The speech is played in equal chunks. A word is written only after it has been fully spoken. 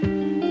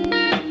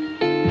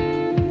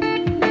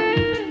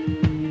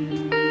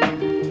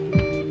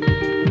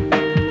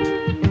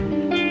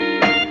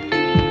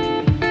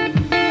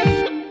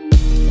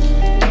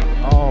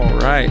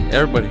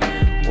Everybody,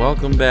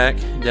 welcome back.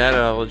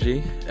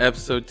 Dadology,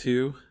 episode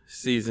 2,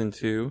 season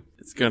 2.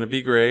 It's going to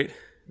be great.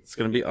 It's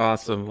going to be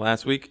awesome.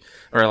 Last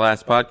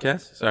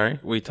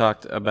podcast, we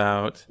talked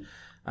about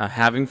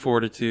having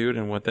fortitude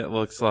and what that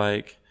looks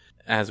like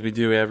as we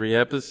do every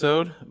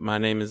episode. My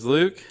name is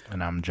Luke.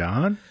 And I'm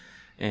John.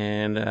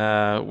 And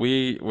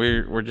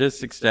we're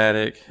just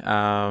ecstatic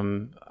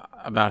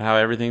about how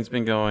everything's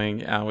been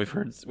going.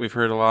 We've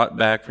heard a lot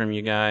back from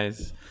you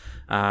guys.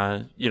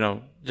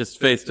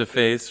 Just face to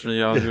face for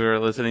y'all who are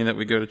listening that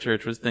we go to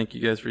church with. Thank you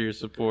guys for your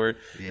support.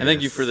 Yes. And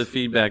thank you for the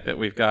feedback that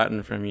we've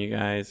gotten from you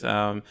guys.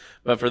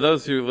 But for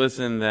those who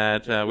listen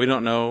that we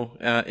don't know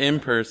in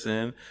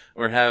person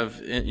or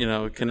have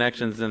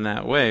connections in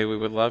that way, we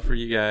would love for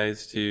you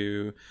guys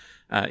to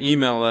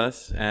email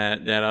us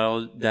at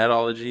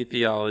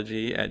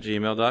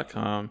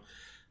dadologytheology@gmail.com.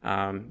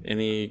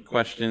 Any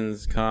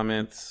questions,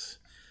 comments,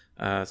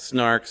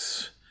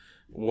 snarks,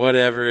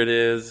 whatever it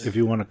is. If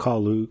you want to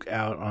call Luke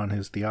out on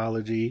his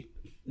theology,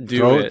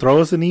 throw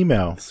us an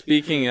email.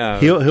 Speaking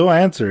of, he'll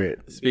answer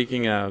it.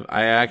 Speaking of,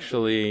 I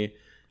actually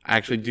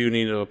do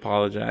need to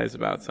apologize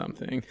about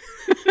something.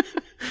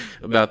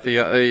 About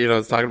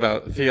it's talking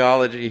about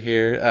theology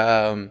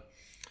here.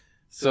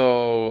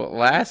 So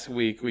last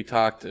week we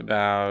talked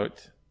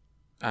about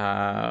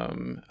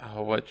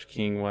what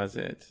king was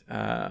it?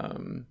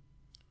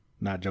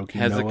 Not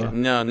Joking Hezekiah.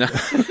 Noah. No.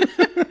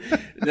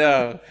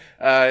 No,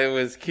 it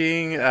was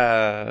King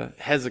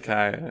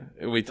Hezekiah.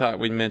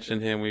 We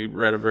mentioned him. We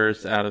read a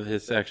verse out of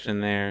his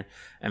section there,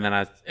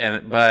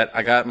 but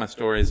I got my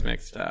stories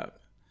mixed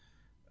up.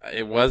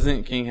 It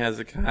wasn't King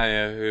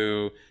Hezekiah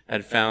who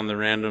had found the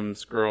random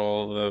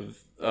scroll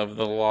of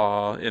the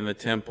law in the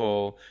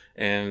temple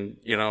and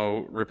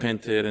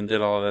repented and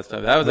did all of that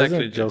stuff. That was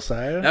actually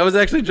Josiah. That was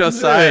actually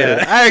Josiah.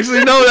 Yeah, I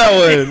actually know that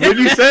one. When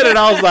you said it,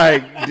 I was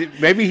like,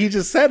 maybe he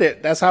just said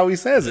it. That's how he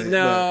says it.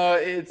 No,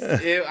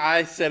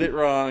 I said it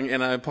wrong,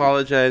 and I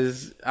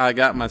apologize. I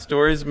got my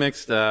stories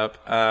mixed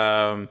up.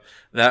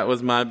 That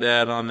was my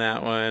bad on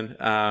that one.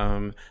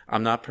 I'm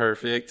not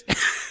perfect.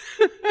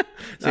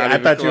 See, I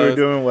thought you were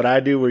doing what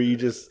I do, where you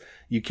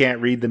can't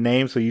read the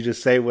name, so you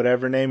just say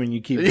whatever name and you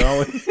keep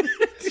going.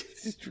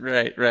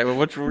 Right. Well,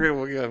 we're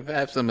gonna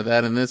have some of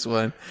that in this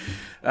one,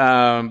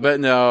 but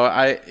no,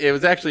 it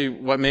was actually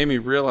what made me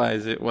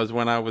realize it was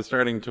when I was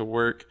starting to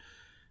work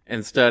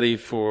and study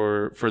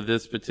for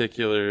this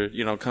particular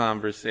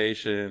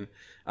conversation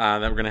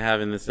that we're gonna have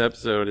in this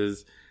episode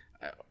is.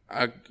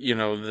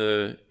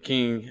 The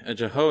King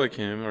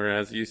Jehoiakim, or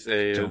as you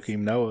say,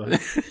 Joachim Noah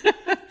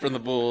from the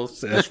Bulls.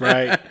 That's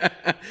right.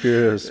 If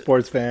you're a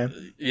sports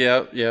fan,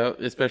 Yep.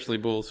 Especially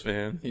Bulls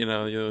fan. You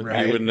would know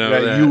right.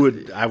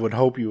 that. I would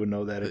hope you would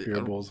know that if you're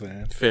a Bulls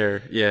fan.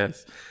 Fair,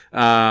 yes.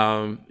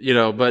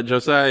 But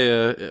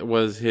Josiah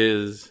was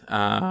his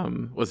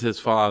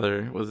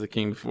father, was the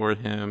king before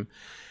him,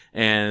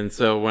 and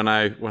so when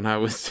I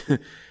was.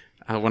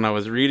 When I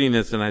was reading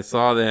this and I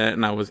saw that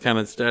and I was kind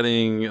of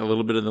studying a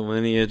little bit of the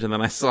lineage and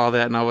then I saw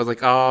that and I was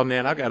like, oh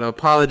man, I got to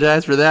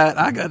apologize for that.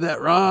 I got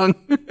that wrong.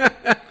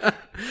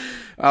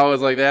 I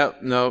was like,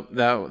 that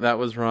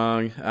was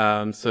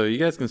wrong. So you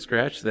guys can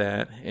scratch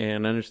that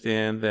and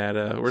understand that,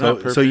 we're not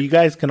perfect. So you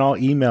guys can all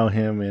email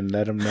him and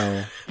let him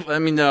know.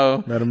 Let me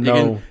know. Let him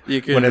know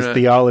you can, when his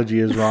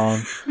theology is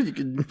wrong. You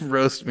can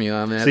roast me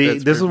on that. See,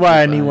 this is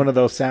why I need one of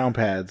those sound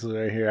pads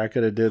right here. I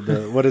could have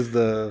did what is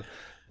the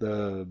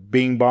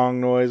bing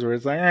bong noise where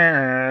it's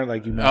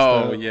like you messed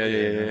up. Oh,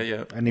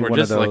 yeah. I need or one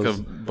just of those. like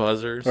a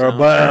buzzer. Or a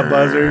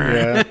buzzer,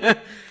 yeah.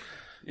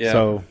 Yeah.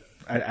 So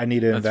I need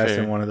to invest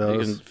in one of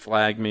those. You can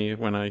flag me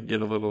when I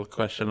get a little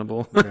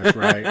questionable. That's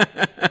right.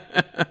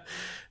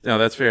 No,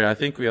 that's fair. I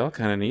think we all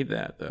kind of need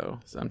that, though,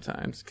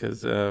 sometimes,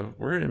 because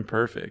we're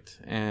imperfect,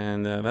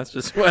 and that's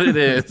just what it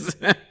is.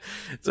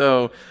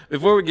 So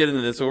before we get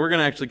into this, we're going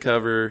to actually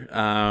cover...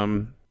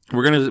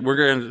 We're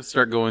gonna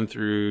start going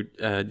through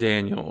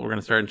Daniel. We're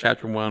gonna start in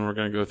chapter 1. We're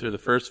gonna go through the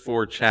first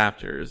 4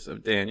 chapters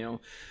of Daniel.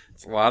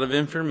 It's a lot of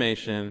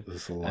information.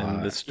 It's a lot.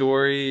 And the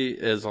story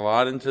is a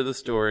lot into the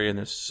story, and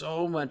there's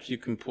so much you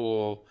can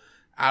pull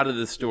out of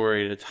the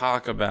story to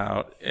talk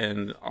about,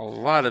 and a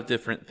lot of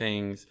different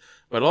things.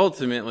 But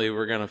ultimately,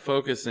 we're gonna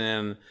focus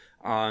in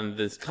on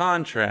this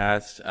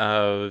contrast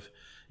of.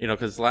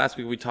 Because last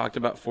week we talked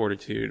about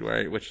fortitude,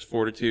 right? Which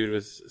fortitude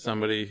was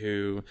somebody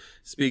who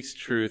speaks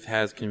truth,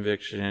 has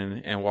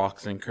conviction, and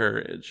walks in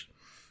courage.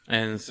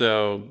 And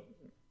so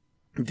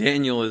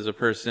Daniel is a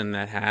person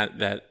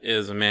that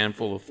is a man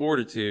full of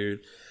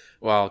fortitude,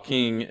 while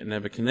King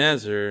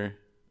Nebuchadnezzar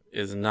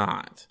is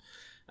not.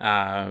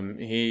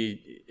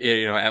 He,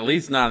 at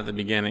least not at the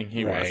beginning,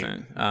 he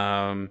wasn't.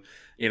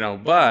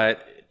 But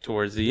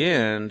towards the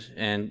end,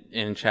 and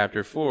in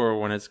chapter 4,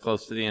 when it's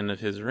close to the end of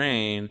his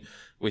reign,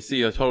 we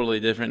see a totally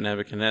different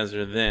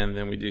Nebuchadnezzar then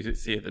than we do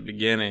see at the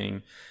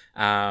beginning,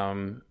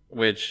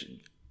 which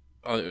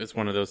is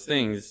one of those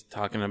things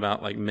talking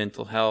about like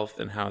mental health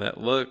and how that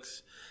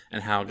looks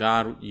and how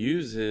God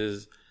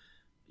uses,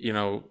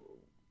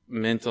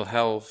 mental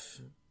health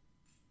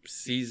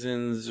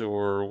seasons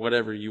or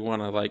whatever you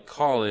want to like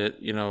call it,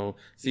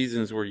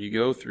 seasons where you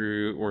go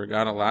through where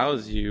God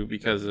allows you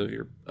because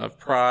of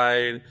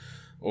pride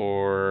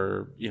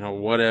or,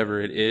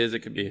 whatever it is. It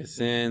could be a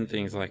sin,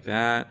 things like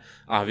that.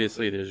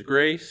 Obviously there's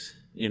grace,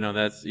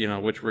 that's,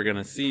 which we're going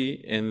to see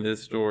in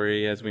this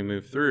story as we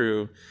move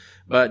through.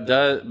 But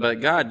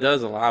God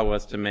does allow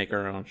us to make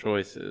our own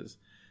choices,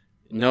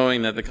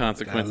 knowing that the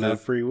consequences. God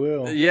love free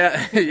will.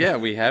 Yeah,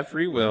 we have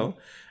free will,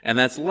 and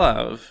that's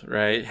love,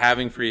 right?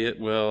 Having free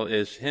will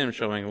is Him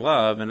showing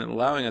love and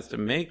allowing us to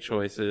make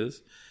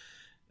choices.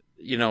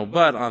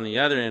 But on the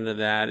other end of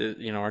that,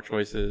 our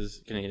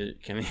choices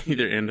can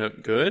either end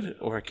up good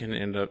or it can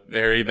end up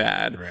very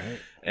bad. Right.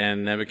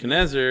 And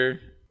Nebuchadnezzar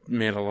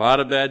made a lot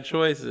of bad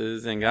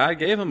choices, and God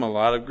gave him a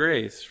lot of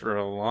grace for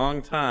a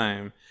long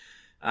time.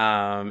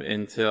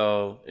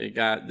 Until it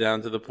got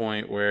down to the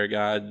point where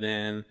God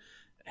then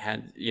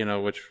had,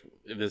 which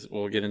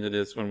we'll get into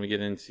this when we get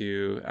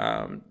into,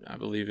 I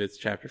believe it's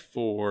chapter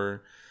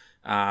 4,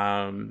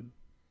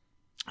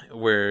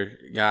 where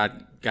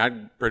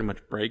God pretty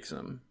much breaks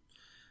him.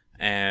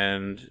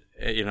 And,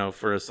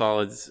 for a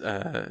solid,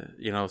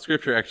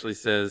 scripture actually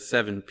says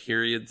 7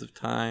 periods of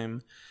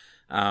time.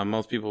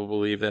 Most people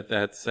believe that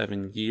that's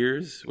 7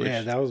 years.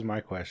 Yeah, that was my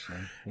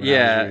question.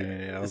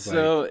 Yeah. I was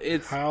so like,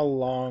 it's how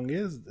long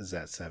is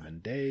that? 7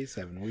 days,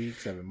 7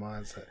 weeks, 7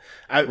 months?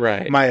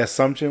 Right. My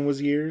assumption was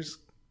years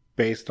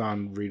based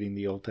on reading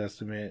the Old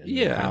Testament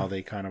and how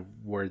they kind of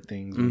word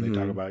things when they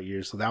talk about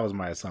years. So that was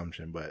my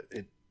assumption, but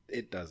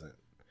it doesn't.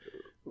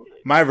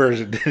 My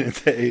version doesn't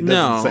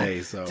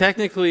say so.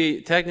 Technically,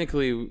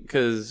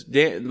 because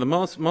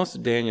most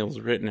of Daniel's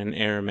written in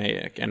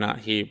Aramaic and not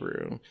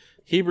Hebrew.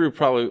 Hebrew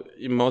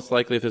probably, most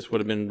likely, if this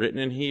would have been written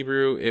in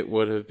Hebrew, it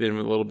would have been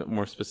a little bit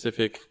more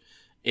specific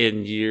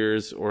in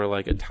years or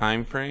like a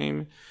time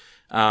frame.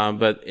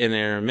 But in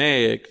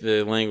Aramaic,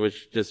 the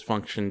language just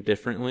functioned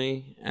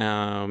differently.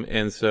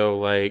 And so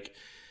like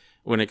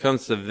when it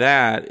comes to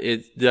that,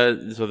 it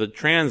does, so the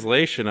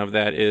translation of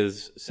that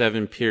is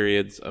 7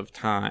 periods of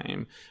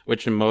time,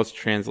 which in most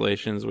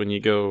translations, when you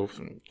go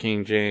from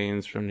King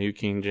James, from New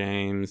King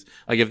James,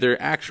 like if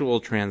they're actual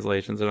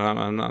translations, and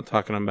I'm not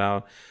talking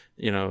about,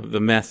 the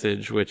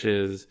Message, which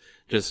is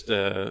just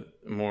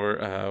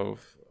more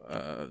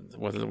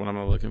what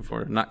I'm looking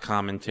for? Not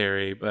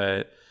commentary,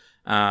 but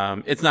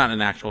it's not an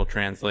actual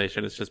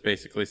translation. It's just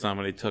basically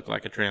somebody took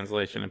like a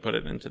translation and put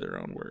it into their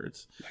own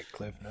words. Like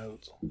Cliff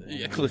Notes.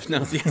 Yeah, Cliff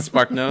Notes, yeah,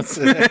 Spark Notes.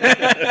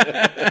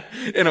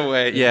 In a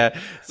way, yeah.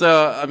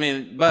 So, I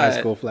mean, but... High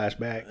school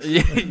flashbacks.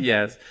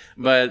 Yes.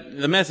 But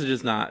the Message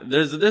is not.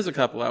 There's a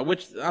couple out,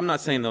 which I'm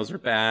not saying those are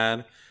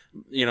bad,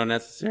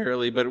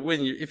 necessarily, but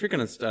if you're going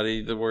to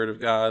study the Word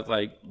of God,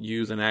 like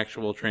use an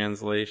actual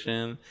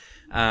translation,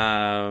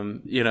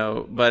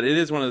 but it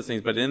is one of those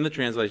things. But in the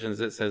translations,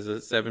 it says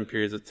it's 7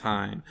 periods of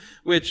time,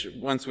 which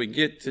once we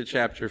get to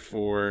chapter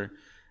 4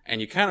 and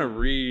you kind of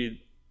read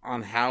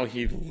on how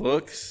he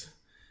looks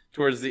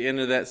towards the end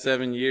of that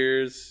 7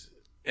 years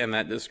and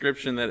that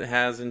description that it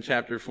has in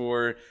chapter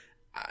 4,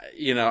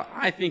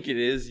 I think it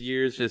is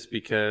years just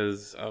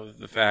because of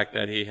the fact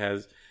that he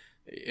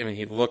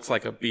looks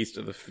like a beast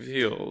of the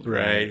field,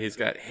 right? He's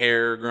got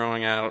hair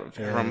growing out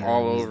from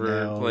all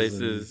over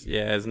places.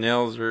 Yeah, his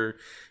nails are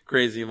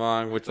crazy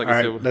long, which, like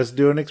I said... let's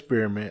do an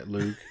experiment,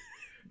 Luke.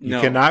 You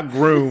cannot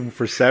groom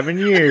for 7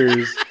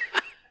 years,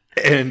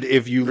 and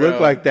if you look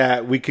like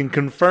that, we can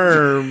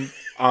confirm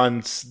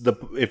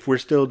if we're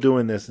still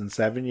doing this in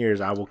 7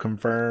 years. I will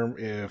confirm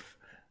if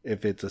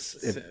it's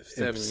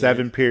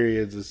 7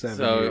 periods of 7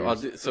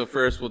 years. So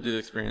first we'll do the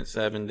experience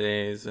 7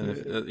 days, and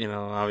if,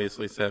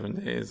 obviously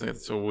 7 days,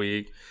 that's a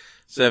week.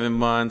 7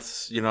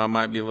 months, I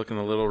might be looking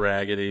a little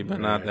raggedy, but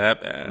not that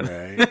bad.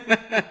 Right.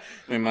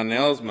 I mean, my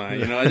nails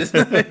might, I just,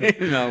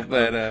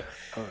 but,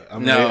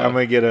 I'm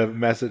gonna get a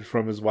message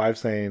from his wife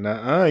saying,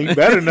 you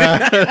better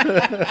not.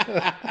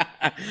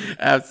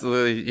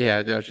 Absolutely.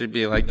 Yeah, she'd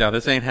be like, no,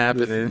 this ain't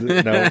happening.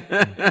 No.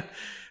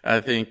 I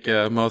think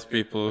most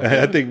people...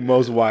 I think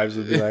most wives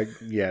would be like,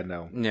 yeah,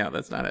 no. Yeah,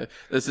 that's not it.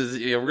 This is...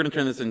 Yeah, we're going to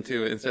turn this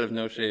into, instead of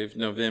No Shave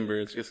November,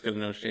 it's just going to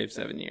No Shave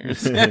 7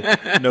 years.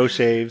 No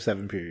shave,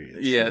 7 periods.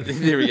 Yeah,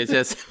 there we go.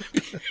 Just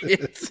 7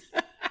 periods.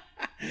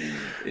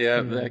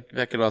 Yeah,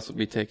 that could also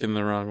be taken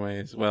the wrong way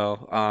as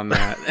well on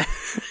that.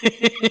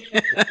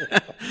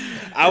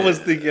 I was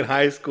thinking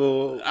high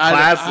school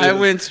classes. I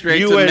went straight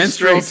to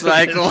menstrual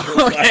cycle.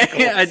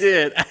 Okay, I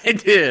did.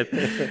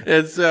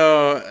 And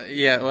so,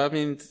 yeah, well, I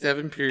mean,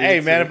 7 periods.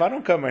 Hey, man, if I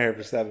don't cut my hair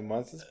for 7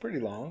 months, it's pretty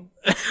long.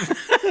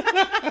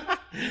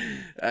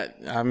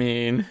 I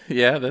mean,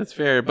 yeah, that's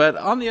fair. But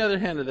on the other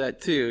hand of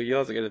that, too, you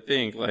also got to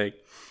think, like,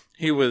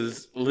 he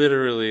was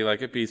literally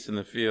like a beast in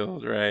the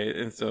field, right?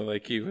 And so,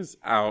 like, he was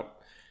out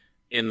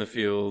in the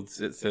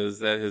fields. It says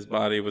that his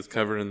body was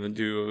covered in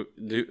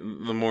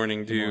the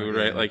morning dew,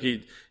 right? Like,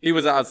 he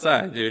was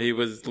outside, dude. He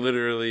was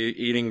literally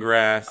eating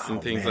grass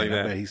and things like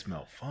that. I bet he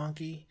smelled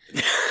funky.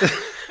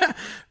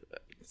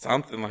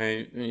 something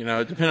like,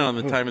 depending on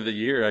the time of the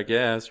year, I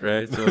guess,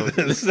 right? So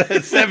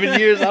 7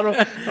 years. I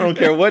don't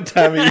care what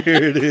time of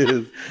year it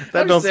is.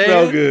 That don't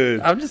smell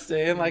good. I'm just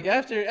saying, like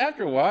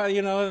after a while,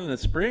 in the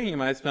spring, you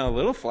might smell a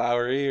little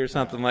flowery or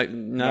something like.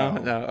 No,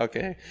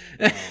 okay.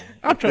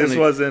 This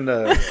wasn't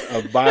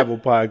a Bible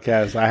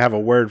podcast. I have a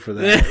word for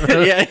that.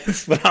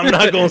 Yes, but I'm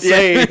not gonna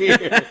say it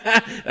here.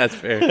 That's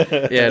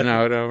fair. Yeah,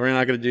 no, we're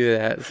not gonna do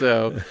that.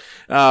 So,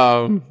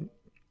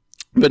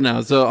 but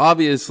no, so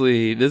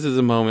obviously this is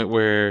a moment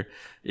where,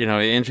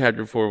 in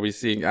chapter 4, we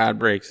see God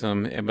breaks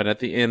him, but at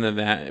the end of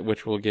that,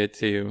 which we'll get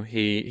to,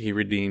 he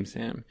redeems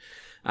him.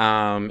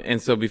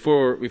 And so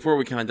before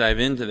we kind of dive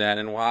into that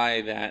and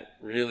why that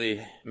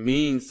really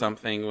means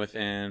something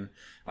within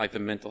like the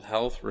mental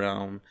health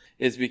realm,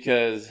 is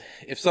because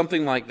if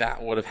something like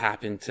that would have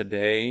happened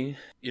today,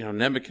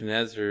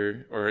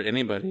 Nebuchadnezzar or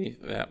anybody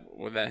that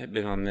had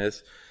been on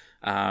this,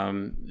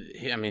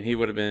 he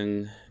would have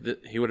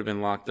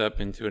been locked up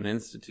into an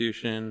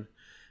institution,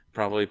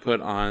 probably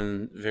put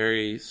on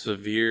very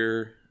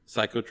severe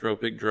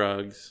psychotropic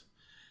drugs,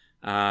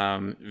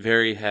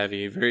 very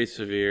heavy, very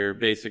severe,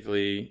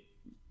 basically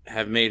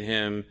have made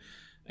him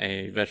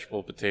a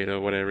vegetable potato,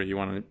 whatever you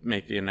want to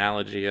make the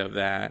analogy of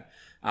that,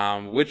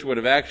 which would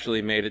have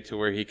actually made it to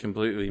where he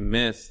completely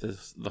missed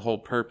the whole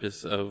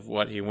purpose of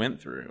what he went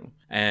through.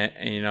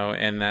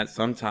 And that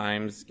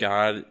sometimes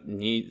God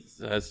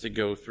needs us to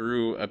go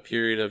through a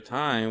period of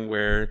time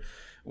where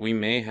we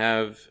may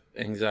have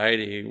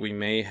anxiety, we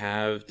may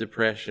have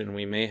depression,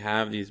 we may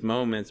have these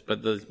moments,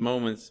 but those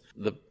moments,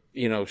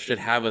 should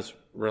have us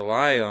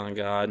rely on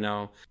God.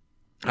 Now,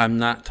 I'm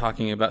not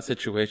talking about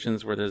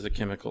situations where there's a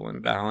chemical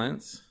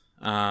imbalance.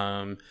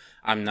 I'm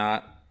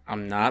not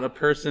a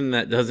person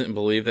that doesn't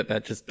believe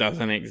that just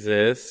doesn't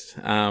exist.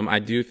 I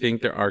do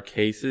think there are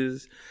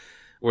cases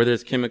where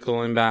there's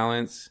chemical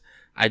imbalance.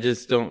 I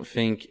just don't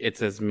think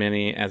it's as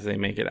many as they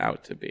make it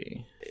out to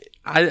be.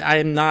 I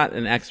am not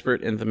an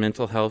expert in the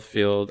mental health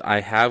field.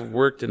 I have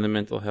worked in the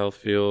mental health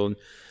field.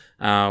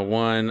 I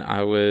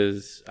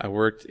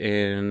worked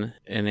in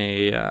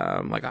a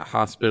like a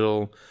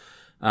hospital,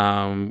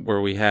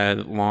 where we had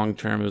it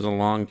was a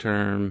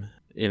long-term,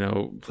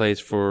 place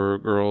for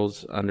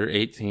girls under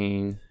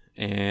 18.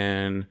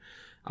 And,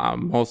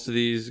 most of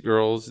these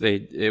girls,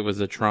 it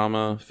was a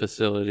trauma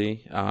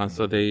facility.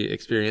 So they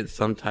experienced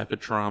some type of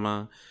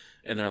trauma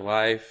in their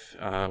life,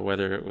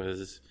 whether it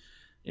was,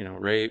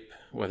 rape,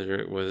 whether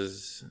it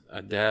was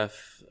a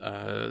death,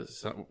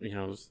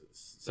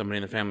 somebody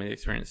in the family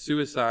experienced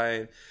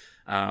suicide,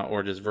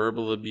 or just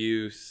verbal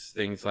abuse,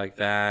 things like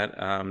that.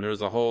 There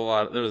was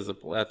a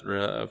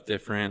plethora of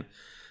different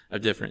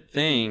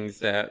things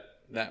that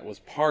was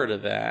part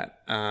of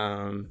that.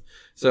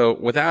 So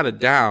without a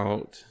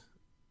doubt,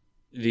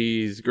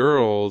 these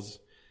girls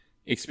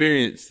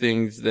experience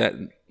things that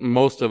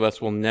most of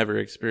us will never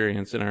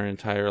experience in our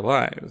entire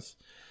lives.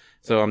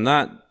 So I'm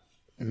not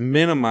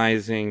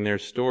minimizing their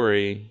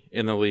story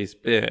in the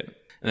least bit.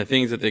 And the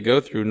things that they go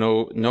through,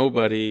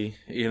 nobody,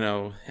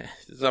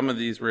 some of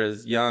these were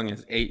as young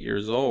as 8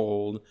 years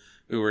old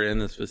who were in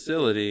this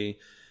facility.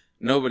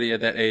 Nobody at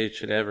that age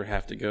should ever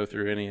have to go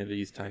through any of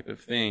these type of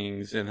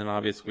things. And then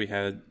obviously we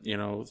had,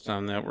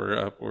 some that were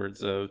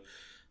upwards of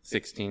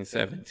 16,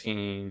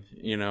 17,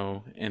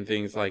 and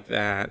things like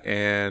that.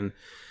 And,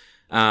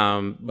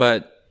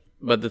 but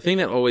the thing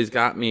that always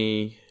got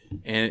me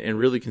and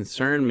really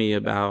concerned me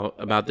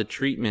about the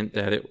treatment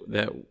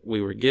that we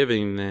were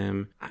giving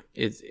them,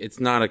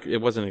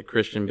 it wasn't a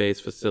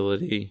Christian-based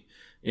facility,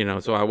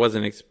 so I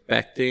wasn't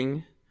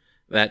expecting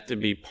that to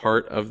be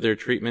part of their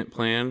treatment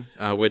plan,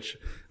 which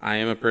I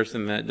am a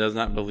person that does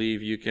not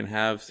believe you can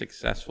have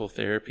successful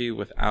therapy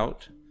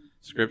without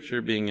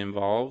Scripture being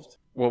involved.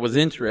 What was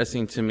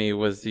interesting to me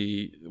was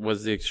the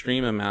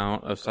extreme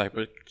amount of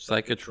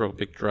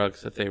psychotropic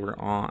drugs that they were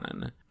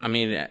on. I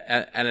mean,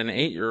 at an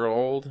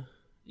 8-year-old,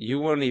 you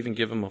wouldn't even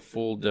give them a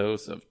full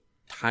dose of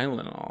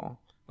Tylenol.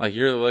 Like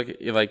you're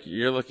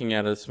looking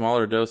at a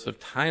smaller dose of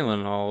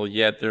Tylenol,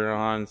 yet they're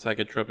on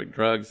psychotropic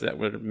drugs that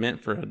were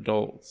meant for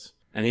adults.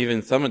 And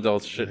even some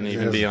adults shouldn't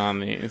even be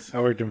on these. I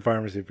worked in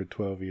pharmacy for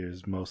 12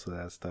 years. Most of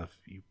that stuff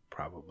you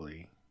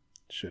probably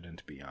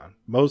shouldn't be on.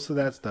 Most of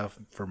that stuff,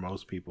 for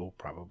most people,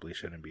 probably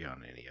shouldn't be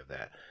on any of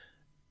that.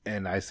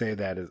 And I say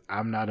that as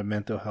I'm not a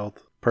mental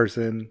health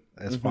person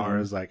as far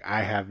as like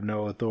I have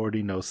no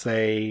authority, no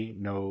say,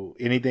 no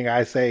anything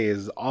I say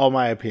is all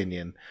my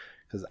opinion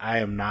because I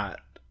am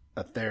not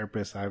a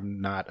therapist. I'm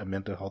not a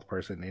mental health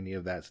person, any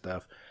of that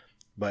stuff.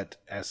 But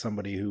as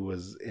somebody who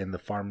was in the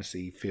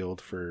pharmacy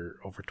field for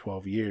over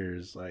 12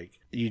 years, like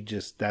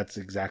that's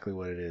exactly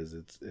what it is.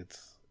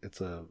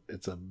 It's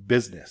a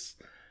business.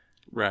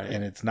 Right.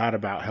 And it's not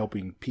about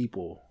helping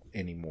people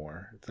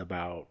anymore. It's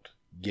about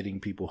getting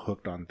people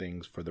hooked on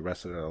things for the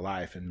rest of their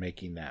life and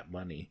making that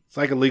money. It's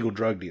like a legal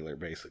drug dealer,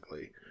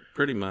 basically.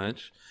 Pretty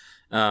much.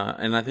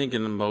 And I think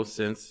in the most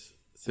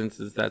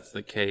senses that's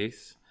the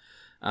case.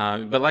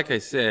 But like I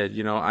said,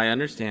 I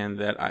understand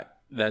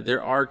that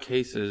there are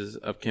cases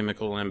of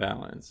chemical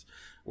imbalance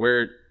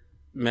where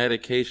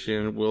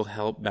medication will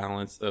help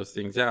balance those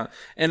things out.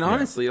 And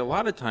honestly, a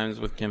lot of times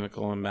with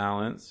chemical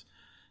imbalance,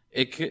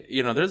 it could,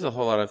 there's a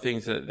whole lot of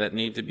things that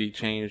need to be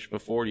changed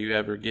before you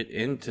ever get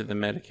into the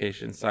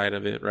medication side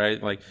of it,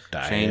 right? Like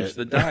change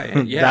the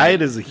diet. Yeah.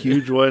 Diet is a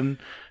huge one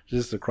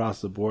just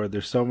across the board.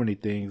 There's so many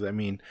things. I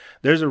mean,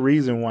 there's a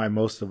reason why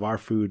most of our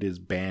food is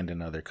banned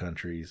in other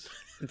countries.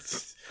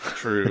 It's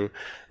true.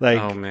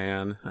 Oh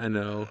man, I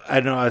know.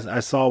 I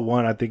saw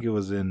one, I think it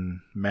was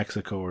in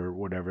Mexico or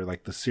whatever,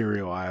 like the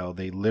cereal aisle.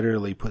 They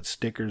literally put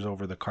stickers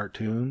over the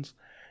cartoons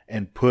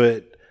and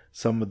put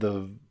some of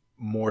the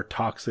more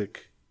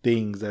toxic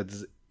things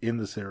that's in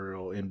the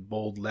cereal in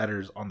bold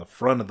letters on the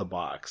front of the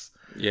box.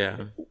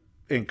 Yeah.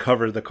 And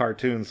cover the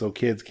cartoon so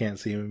kids can't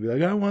see them and be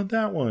like, I want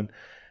that one.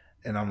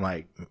 And I'm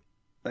like,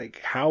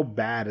 how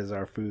bad is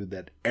our food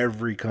that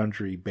every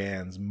country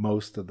bans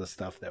most of the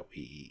stuff that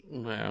we eat?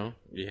 Well,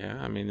 yeah.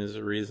 I mean, there's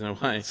a reason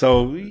why.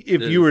 So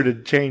if you were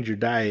to change your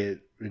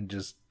diet and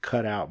just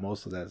cut out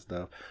most of that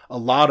stuff, a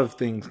lot of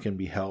things can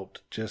be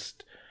helped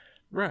just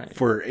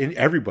for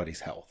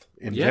everybody's health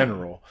in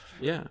general.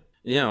 Yeah.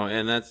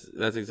 And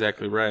that's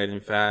exactly right.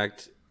 In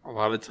fact, a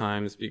lot of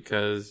times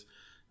because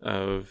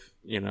of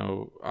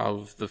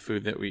the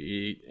food that we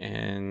eat,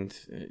 and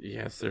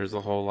yes, there's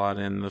a whole lot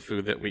in the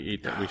food that we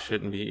eat that we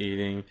shouldn't be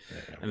eating,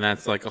 and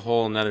that's like a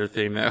whole another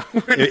thing that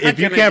if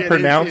you can't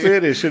pronounce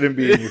it shouldn't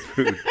be in your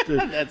food.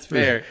 That's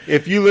fair.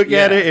 If you look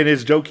at it and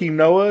it's Joakim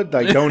Noah,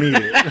 don't eat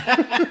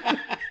it.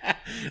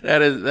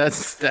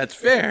 That's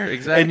fair,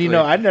 exactly. And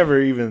I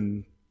never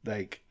even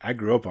I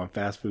grew up on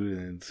fast food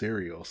and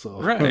cereal,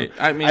 so right.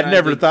 I mean, I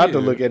never thought to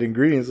look at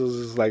ingredients. It was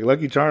just like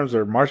Lucky Charms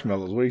or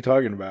marshmallows. What are you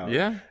talking about?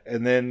 Yeah.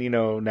 And then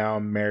now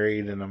I'm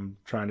married and I'm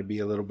trying to be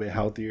a little bit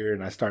healthier,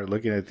 and I started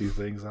looking at these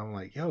things. I'm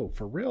like, yo,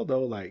 for real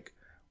though,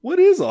 what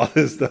is all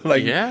this stuff?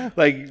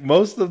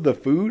 Most of the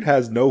food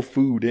has no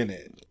food in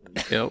it.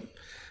 Yep.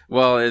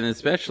 Well, and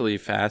especially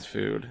fast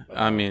food.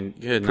 I mean,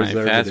 good night.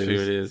 Fast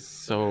food is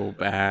so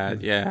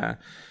bad. Yeah.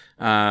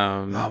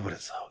 But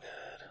it's so good.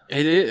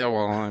 It is.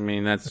 Well, I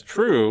mean, that's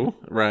true,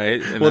 right?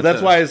 And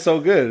that's why it's so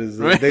good. Is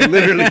they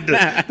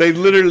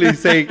literally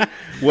say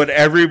what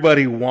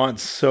everybody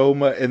wants so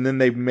much, and then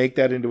they make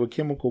that into a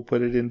chemical,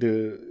 put it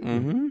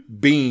into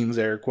beans,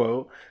 air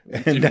quote,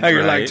 and now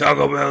you're like,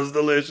 Taco Bell's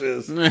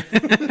delicious.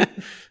 Maybe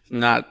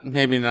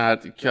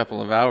not a couple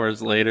of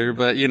hours later,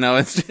 but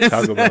it's just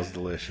Taco Bell's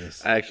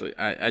delicious. Actually,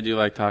 I do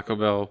like Taco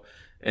Bell.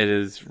 It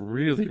is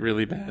really,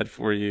 really bad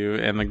for you,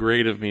 and the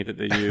grade of meat that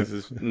they use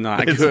is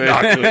not good.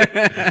 Not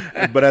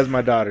good. But as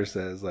my daughter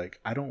says,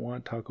 I don't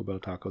want Taco Bell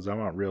tacos. I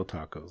want real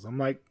tacos. I'm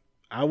like,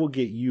 I will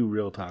get you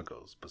real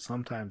tacos, but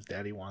sometimes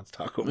Daddy wants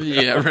Taco Bell.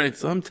 Yeah, right.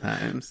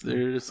 Sometimes.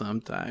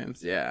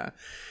 Yeah.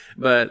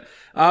 But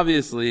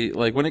obviously,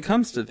 when it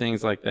comes to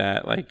things like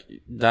that,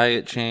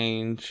 diet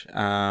change,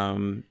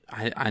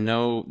 I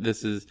know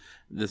this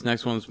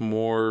next one's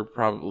more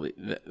probably,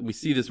 we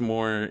see this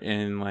more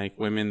in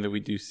women than we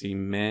do see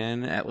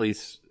men, at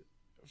least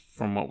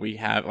from what we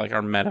have,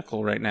 our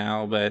medical right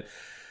now, but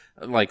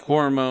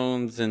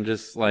hormones and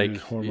just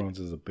hormones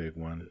is a big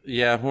one.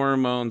 Yeah,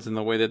 hormones and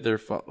the way that they're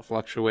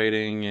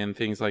fluctuating and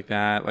things like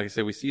that. Like I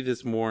said, we see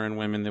this more in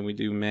women than we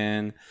do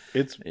men.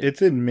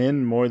 It's in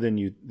men more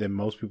than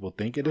most people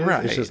think it is.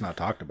 Right. It's just not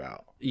talked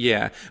about.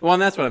 Yeah. Well,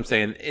 and that's what I'm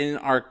saying. In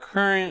our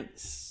current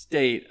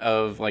state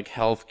of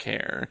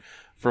healthcare,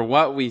 for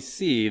what we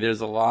see, there's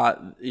a lot.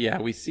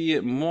 Yeah, we see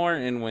it more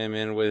in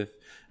women with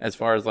as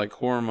far as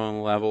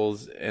hormone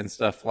levels and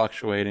stuff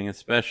fluctuating,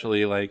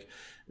 especially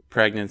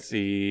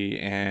pregnancy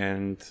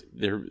and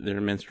their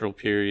menstrual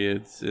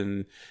periods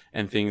and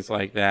things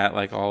like that.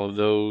 All of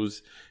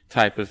those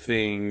type of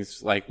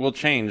things will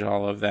change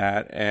all of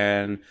that.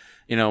 And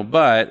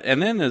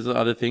and then there's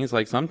other things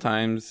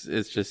sometimes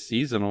it's just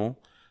seasonal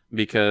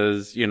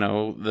because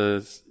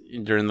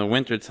during the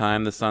winter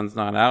time the sun's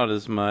not out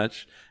as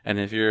much, and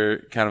if you're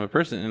kind of a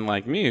person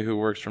like me who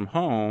works from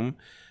home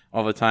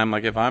all the time,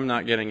 if I'm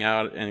not getting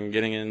out and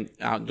getting in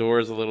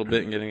outdoors a little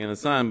bit and getting in the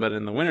sun, but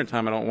in the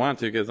wintertime I don't want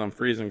to because I'm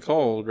freezing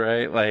cold,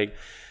 right?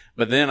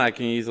 But then I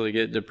can easily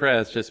get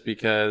depressed just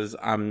because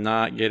I'm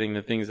not getting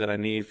the things that I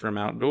need from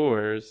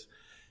outdoors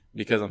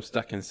because I'm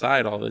stuck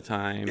inside all the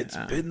time. It's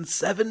been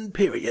 7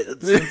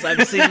 periods since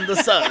I've seen the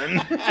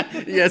sun.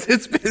 Yes,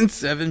 it's been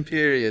 7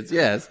 periods.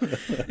 Yes.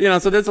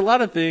 So there's a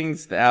lot of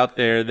things out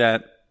there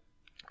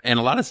and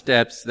a lot of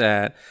steps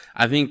that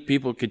I think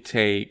people could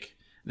take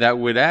that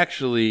would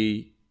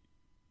actually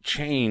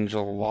change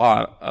a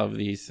lot of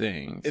these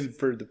things. And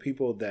for the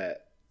people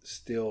that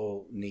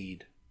still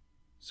need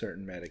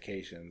certain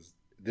medications,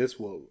 this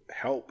will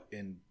help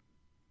in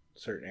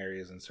certain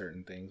areas and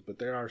certain things, but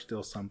there are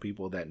still some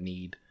people that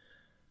need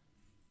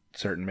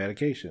certain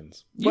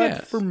medications.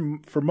 But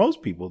for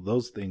most people,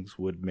 those things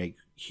would make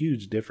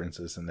huge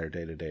differences in their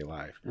day-to-day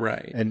life.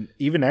 Right. And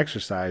even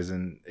exercise,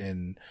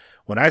 and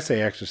when I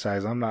say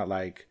exercise, I'm not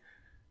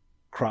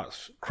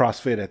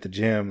CrossFit at the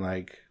gym,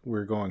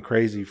 we're going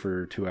crazy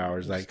for 2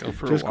 hours. Go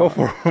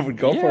for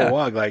a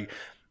walk.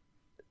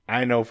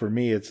 I know for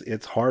me,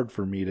 it's hard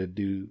for me to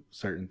do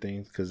certain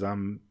things because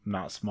I'm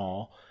not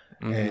small,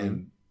 Mm-hmm.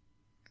 And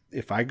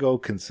if I go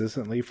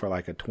consistently for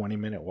like a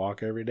 20-minute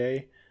walk every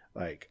day,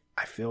 like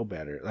I feel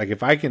better. Like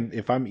if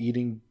I'm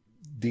eating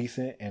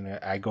decent and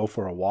I go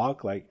for a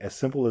walk, like as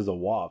simple as a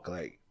walk,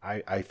 like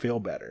I feel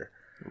better.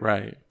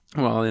 Right.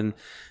 Well, and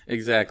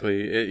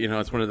exactly,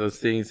 it's one of those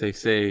things they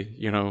say,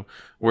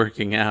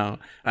 working out.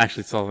 I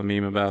actually saw a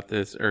meme about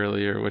this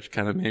earlier, which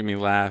kind of made me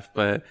laugh.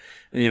 But,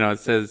 it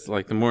says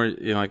like the more,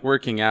 like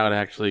working out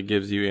actually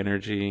gives you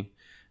energy,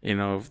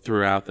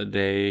 throughout the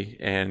day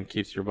and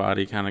keeps your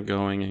body kind of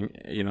going,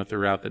 and,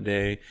 throughout the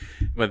day.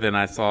 But then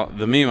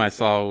the meme I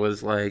saw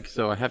was like,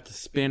 so I have to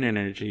spend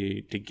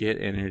energy to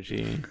get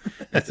energy.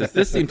 It says,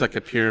 this seems like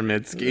a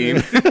pyramid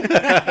scheme.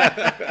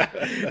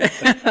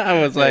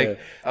 I was like,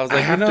 I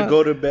have to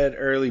go to bed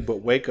early,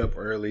 but wake up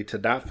early to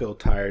not feel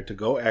tired, to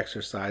go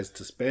exercise,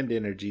 to spend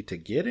energy, to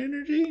get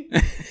energy.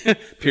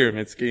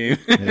 Pyramid scheme.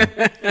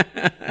 Yeah.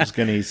 I'm just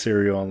gonna eat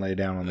cereal and lay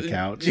down on the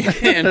couch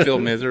and feel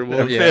miserable.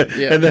 And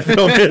then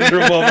feel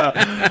miserable.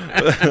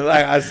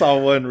 Like I saw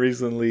one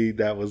recently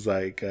that was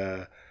like,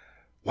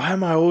 why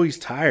am I always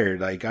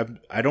tired? Like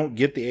I don't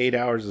get the 8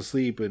 hours of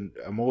sleep, and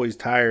I'm always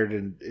tired.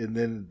 And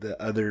then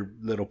the other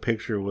little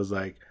picture was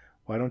like,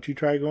 why don't you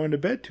try going to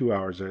bed 2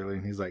 hours early?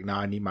 And he's like, no,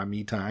 I need my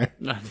me time.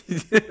 That's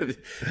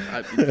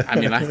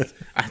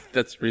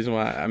the reason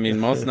why. I mean,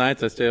 most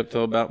nights I stay up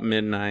till about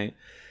midnight,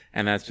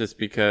 and that's just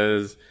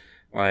because,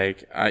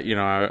 like,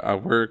 I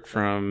work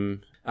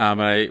from,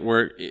 I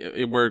work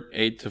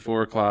 8 to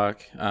 4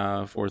 o'clock,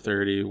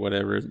 4:30,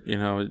 whatever,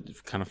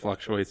 it kind of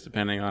fluctuates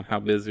depending on how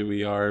busy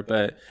we are.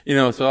 But,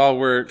 so I'll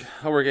work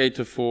 8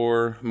 to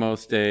 4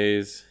 most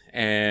days,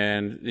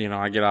 and,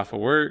 I get off of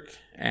work.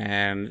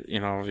 And,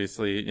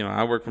 obviously,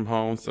 I work from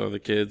home, so the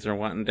kids are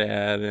wanting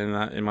dad,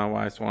 and my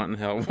wife's wanting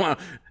help. Well,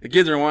 the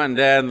kids are wanting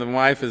dad, and the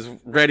wife is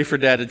ready for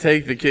dad to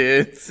take the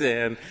kids.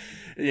 And,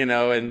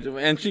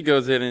 and she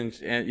goes in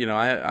and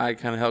I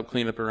kind of help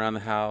clean up around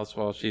the house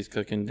while she's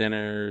cooking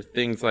dinner,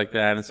 things like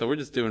that. And so we're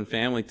just doing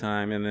family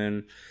time. And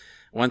then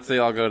once they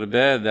all go to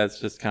bed, that's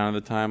just kind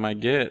of the time I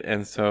get.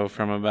 And so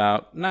from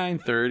about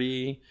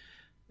 9:30,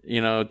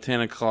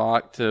 10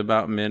 o'clock to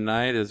about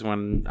midnight is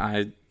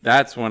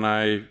that's when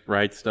I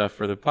write stuff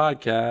for the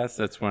podcast.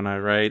 That's when I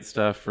write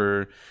stuff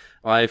for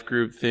life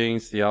group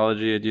things,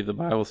 theology. I do the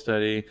Bible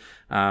study.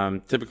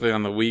 Typically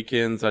on the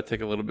weekends, I take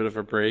a little bit of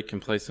a break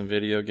and play some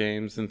video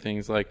games and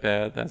things like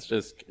that. That's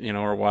just,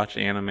 or watch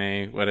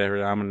anime,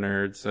 whatever. I'm a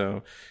nerd,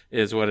 so it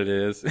is what it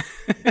is.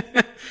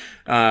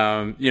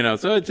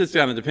 So it just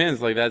kind of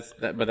depends. Like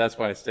but that's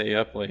why I stay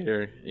up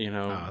later,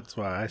 that's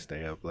why I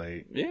stay up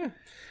late. Yeah.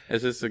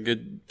 It's just a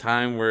good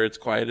time where it's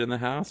quiet in the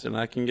house and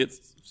I can get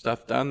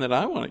stuff done that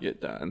I want to get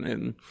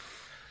done.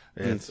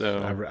 And so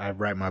I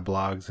write my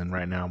blogs, and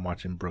right now I'm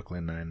watching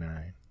Brooklyn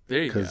Nine-Nine.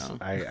 There you go. Because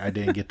I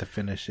didn't get to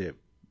finish it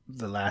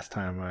the last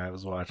time I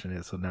was watching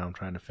it, so now I'm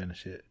trying to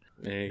finish it.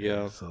 There you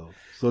go. So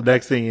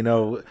next thing you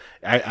know,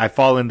 I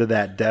fall into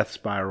that death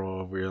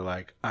spiral where you're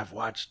like, I've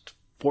watched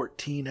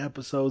 14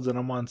 episodes and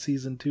I'm on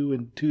season 2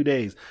 in 2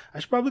 days. I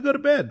should probably go to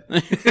bed.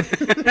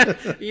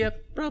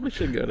 Yep, probably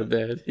should go to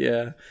bed.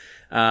 Yeah.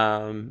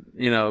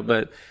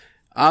 But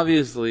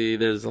obviously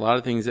there's a lot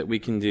of things that we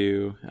can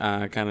do,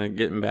 kind of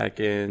getting back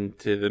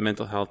into the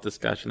mental health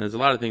discussion. There's a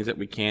lot of things that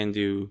we can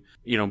do,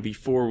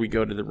 before we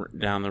go to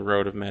down the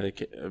road of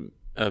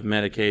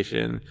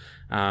medication.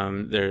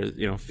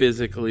 There's,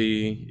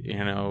 physically,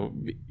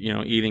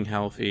 eating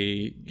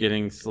healthy,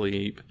 getting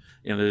sleep.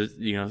 There's,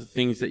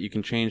 things that you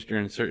can change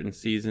during certain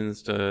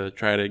seasons to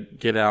try to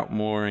get out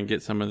more and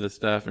get some of the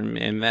stuff.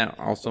 And that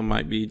also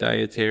might be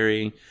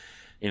dietary,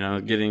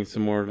 getting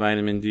some more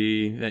vitamin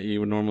D that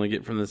you would normally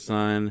get from the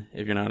sun.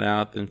 If you're not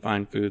out, then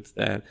find foods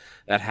that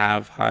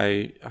have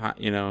high,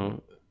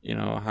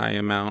 a high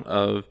amount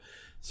of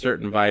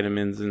certain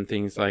vitamins and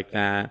things like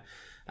that.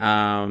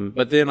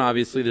 But then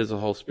obviously there's a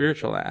whole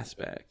spiritual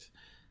aspect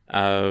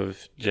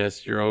of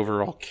just your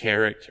overall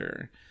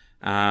character.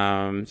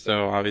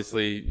 So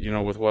obviously,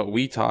 with what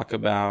we talk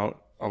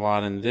about a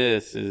lot in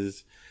this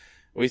is,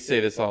 we say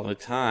this all the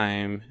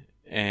time,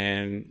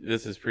 and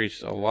this is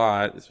preached a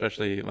lot,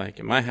 especially like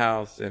in my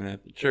house and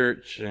at the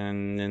church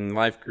and in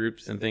life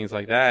groups and things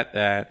like that,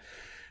 that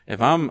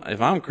if I'm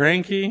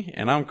cranky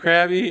and I'm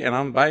crabby and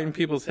I'm biting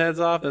people's heads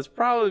off, that's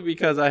probably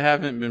because I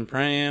haven't been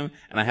praying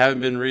and I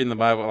haven't been reading the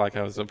Bible like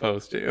I was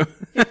supposed to.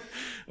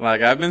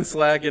 Like I've been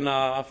slacking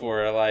off,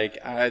 or like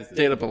I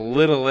stayed up a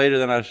little later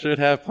than I should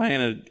have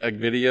playing a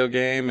video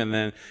game, and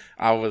then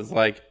I was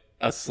like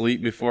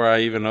asleep before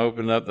I even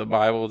opened up the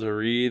Bible to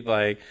read,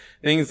 like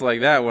things like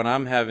that. When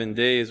I'm having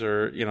days,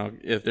 or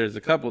if there's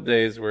a couple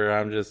days where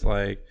I'm just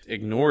like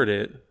ignored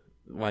it,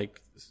 like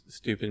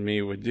stupid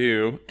me would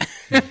do,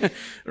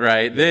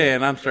 right?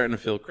 Then I'm starting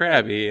to feel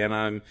crabby, and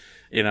I'm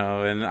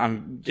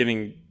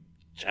getting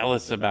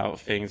jealous about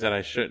things that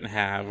I shouldn't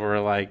have,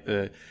 or like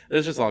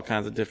there's just all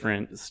kinds of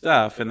different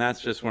stuff. And that's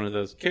just one of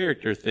those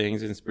character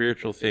things and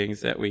spiritual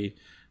things that we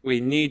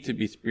need to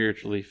be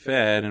spiritually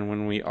fed. And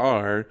when we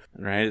are,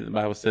 right, the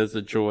Bible says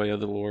the joy of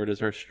the Lord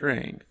is our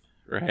strength,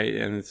 right?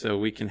 And so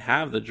we can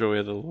have the joy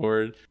of the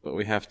Lord, but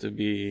we have to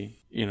be,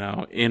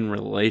 in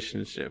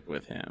relationship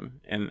with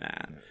him in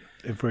that.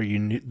 And for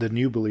the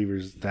new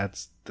believers,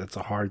 that's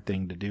a hard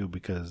thing to do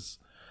because,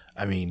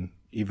 I mean,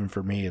 even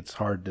for me, it's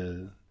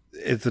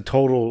a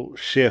total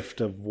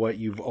shift of what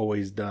you've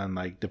always done.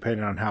 Like,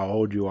 depending on how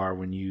old you are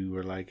when you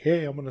were like,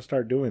 hey, I'm going to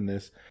start doing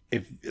this.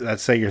 If,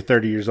 let's say you're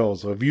 30 years old.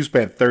 So if you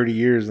spent 30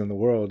 years in the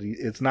world,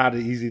 it's not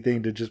an easy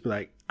thing to just be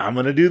like, I'm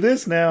going to do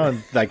this now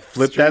and like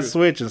flip that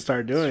switch and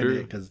start doing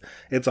it, because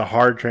it's a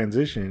hard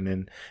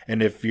transition.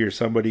 And if you're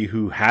somebody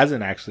who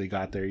hasn't actually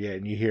got there yet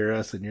and you hear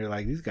us and you're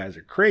like, these guys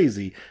are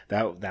crazy.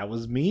 That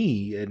was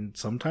me. And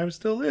sometimes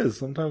still is.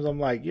 Sometimes I'm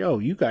like, yo,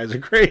 you guys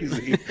are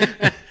crazy.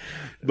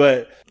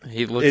 But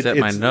he looks at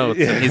my notes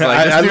and he's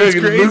like,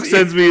 Luke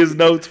sends me his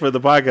notes for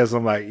the podcast.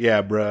 I'm like,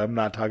 yeah, bro, I'm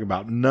not talking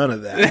about none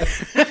of that.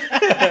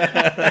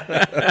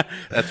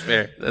 That's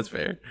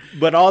fair.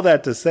 But all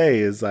that to say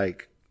is,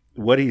 like,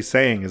 what he's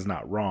saying is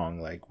not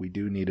wrong. Like, we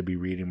do need to be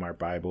reading our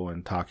Bible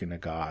and talking to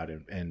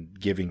God and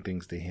giving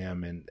things to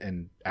him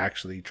and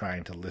actually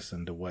trying to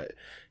listen to what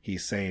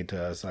he's saying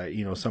to us. Like,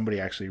 somebody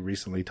actually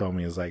recently told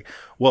me, is like,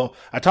 well,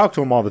 I talk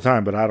to him all the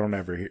time, but I don't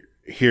ever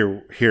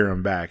hear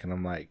him back. And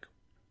I'm like,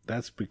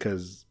 that's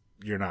because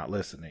you're not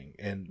listening.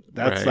 And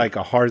that's like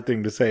a hard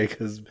thing to say,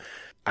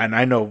 and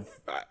I know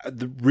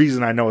the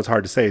reason I know it's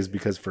hard to say is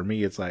because for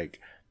me, it's like,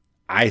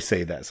 I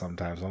say that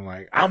sometimes. I'm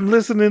like, I'm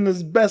listening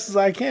as best as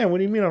I can. What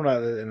do you mean I'm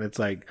not? And it's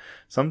like,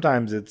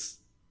 sometimes it's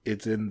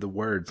in the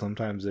word.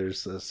 Sometimes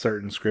there's a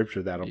certain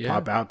scripture that'll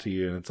pop out to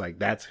you. And it's like,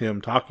 that's him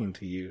talking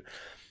to you.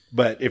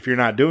 But if you're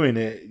not doing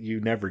it,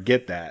 you never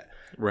get that.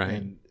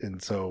 Right.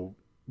 And so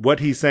what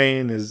he's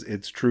saying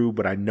it's true,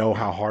 but I know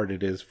how hard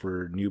it is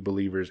for new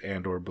believers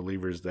and or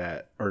believers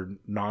or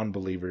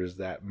non-believers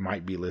that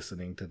might be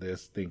listening to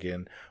this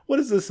thinking, what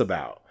is this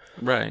about?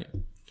 Right.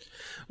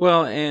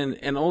 Well,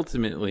 and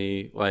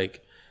ultimately,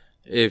 like,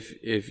 if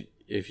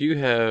you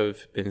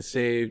have been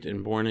saved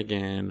and born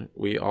again,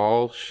 we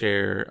all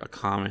share a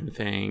common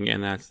thing,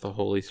 and that's the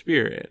Holy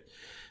Spirit.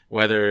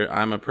 Whether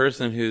I'm a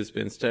person who's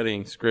been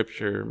studying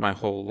scripture my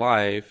whole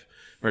life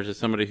versus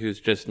somebody who's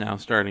just now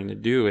starting to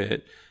do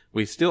it,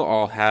 we still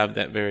all have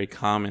that very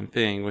common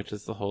thing, which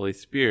is the Holy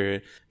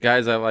Spirit.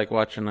 Guys I like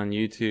watching on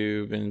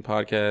YouTube and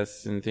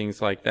podcasts and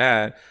things like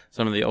that,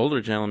 some of the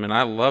older gentlemen,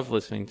 I love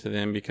listening to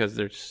them because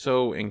they're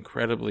so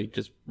incredibly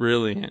just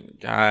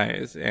brilliant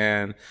guys.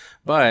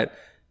 But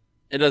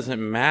it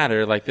doesn't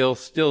matter. Like, they'll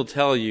still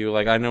tell you,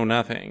 like, I know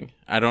nothing.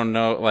 I don't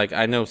know, like,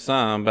 I know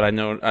some, but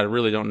I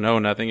really don't know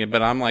nothing.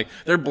 But I'm like,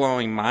 they're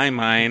blowing my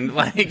mind.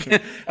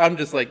 Like, I'm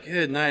just like,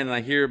 good night. And I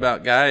hear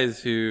about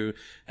guys who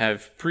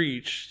have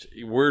preached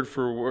word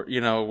for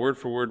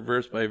word,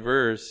 verse by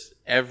verse,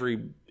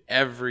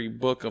 every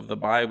book of the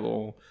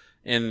Bible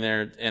in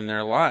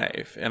their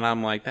life. And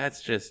I'm like,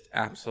 that's just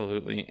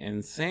absolutely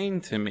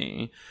insane to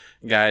me,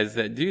 guys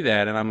that do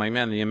that. And I'm like,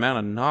 man, the amount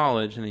of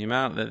knowledge and the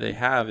amount that they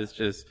have is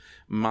just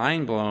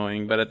mind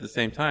blowing. But at the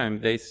same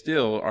time, they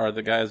still are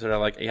the guys that are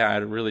like, yeah, I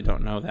really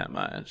don't know that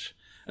much.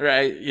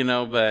 Right.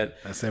 But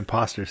that's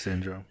imposter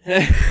syndrome.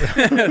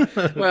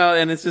 Well,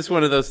 and it's just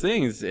one of those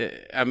things.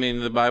 I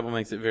mean, the Bible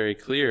makes it very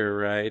clear,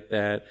 right,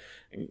 that,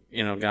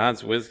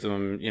 God's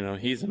wisdom,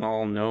 he's an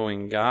all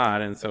knowing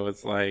God. And so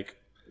it's like,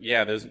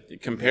 yeah, there's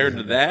compared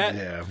to that.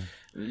 Yeah.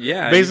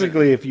 Yeah.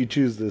 Basically, if you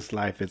choose this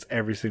life, it's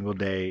every single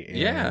day.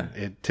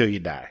 And till you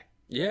die.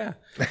 Yeah,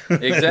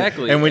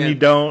 exactly. And when you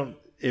don't,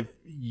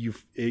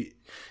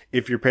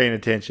 if you're paying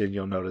attention,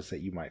 you'll notice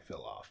that you might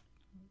feel off.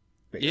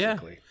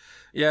 Basically.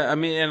 Yeah. I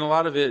mean, and a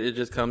lot of it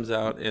just comes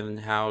out in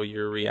how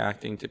you're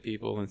reacting to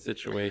people and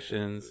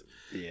situations.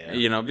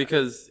 Yeah.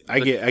 Because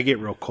I get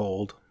real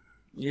cold.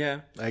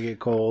 Yeah. I get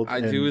cold. I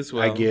do as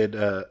well. I get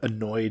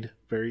annoyed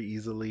very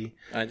easily.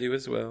 I do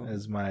as well.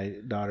 As my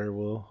daughter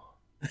will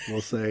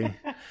say.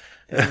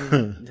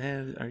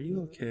 Dad, are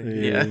you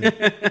okay?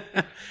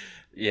 Yeah.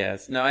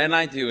 Yes. No, and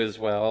I do as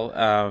well.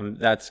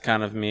 That's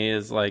kind of me,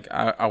 is like,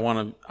 I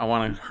want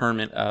to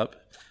hermit up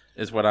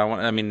is what I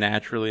want. I mean,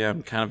 naturally,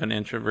 I'm kind of an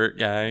introvert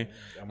guy.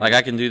 Like,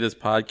 I can do this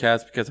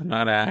podcast because I'm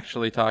not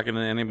actually talking to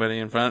anybody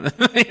in front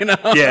of me,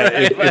 Yeah,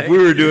 if we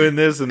were doing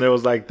this and there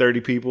was like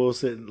 30 people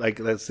sitting, like,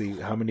 let's see,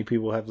 how many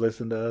people have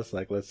listened to us?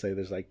 Like, let's say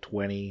there's like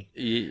 20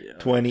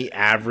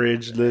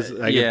 average listen.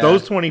 Like, if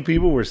those 20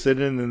 people were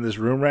sitting in this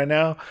room right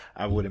now,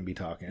 I wouldn't be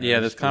talking. Yeah,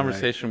 this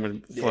conversation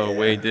would flow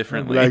way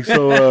differently. Like,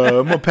 so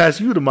I'm going to pass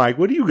you the mic.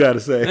 What do you got to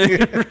say?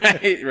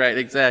 Right,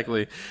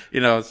 exactly.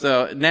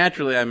 So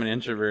naturally I'm an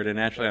introvert, and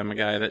naturally I'm a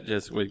guy that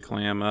just would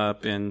clam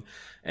up and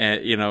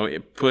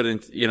put in,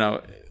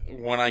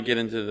 when I get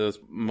into those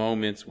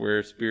moments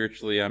where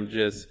spiritually I'm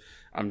just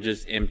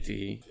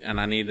empty and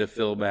I need to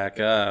fill back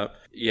up.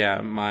 Yeah,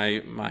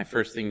 my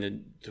first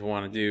thing to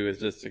want to do is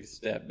just to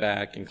step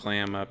back and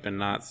clam up and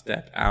not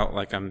step out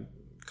like I'm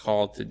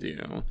called to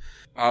do.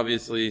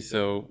 Obviously,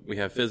 so we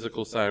have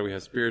physical side, we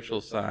have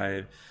spiritual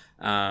side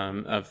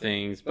of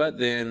things. But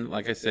then,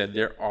 like I said,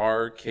 there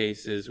are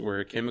cases where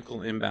a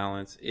chemical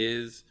imbalance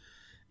is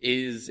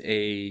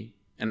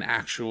an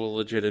actual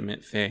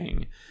legitimate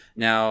thing.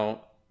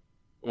 Now,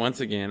 once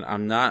again,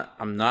 I'm not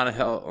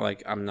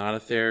a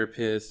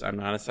therapist. I'm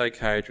not a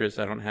psychiatrist.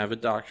 I don't have a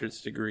doctorate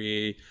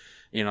degree.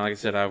 Like I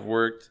said, I've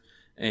worked,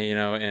 in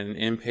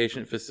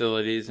inpatient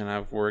facilities, and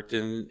I've worked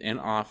in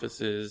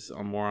offices,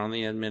 more on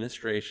the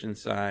administration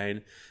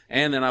side.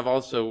 And then I've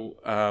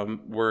also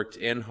worked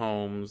in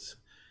homes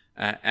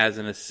as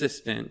an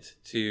assistant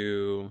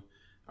to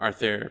our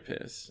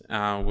therapists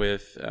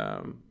with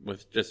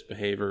just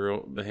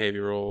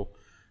behavioral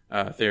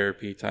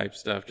therapy type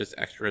stuff, just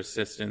extra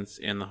assistance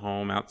in the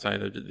home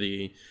outside of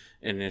the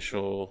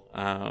initial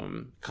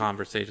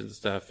conversations and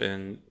stuff,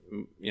 and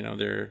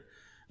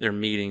their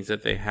meetings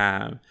that they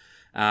have.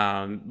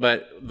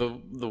 But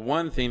the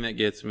one thing that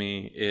gets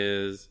me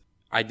is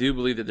I do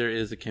believe that there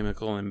is a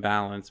chemical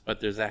imbalance,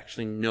 but there's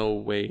actually no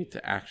way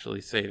to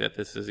actually say that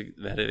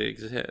that it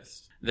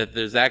exists. That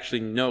there's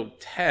actually no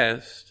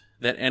test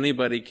that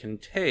anybody can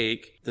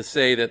take to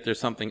say that there's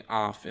something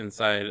off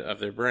inside of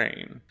their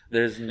brain.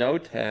 There's no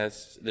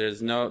test.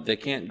 They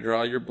can't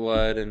draw your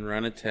blood and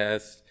run a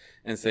test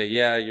and say,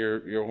 yeah,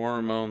 your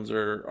hormones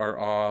are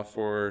off,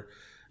 or,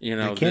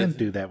 they can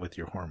do that with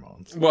your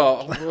hormones.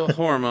 Well,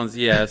 hormones,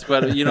 yes,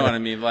 but you know what I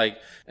mean. Like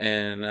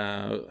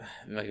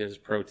there's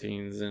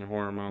proteins and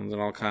hormones and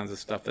all kinds of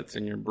stuff that's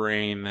in your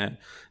brain that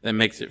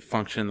makes it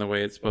function the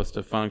way it's supposed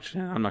to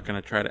function. I'm not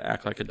going to try to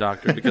act like a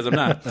doctor because I'm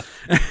not.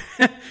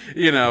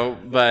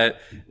 But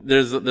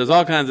there's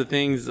all kinds of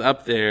things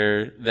up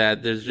there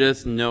that there's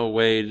just no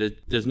way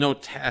there's no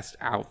test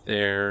out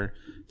there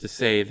to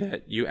say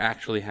that you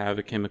actually have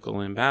a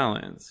chemical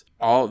imbalance.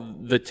 All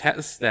the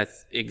test that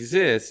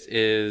exists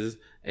is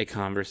a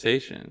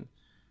conversation.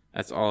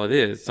 That's all it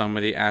is.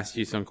 Somebody asks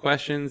you some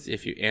questions.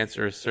 If you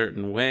answer a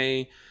certain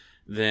way,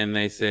 then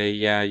they say,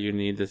 yeah, you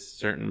need this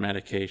certain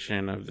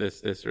medication of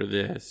this or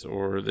this,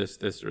 or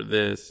this or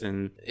this.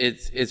 And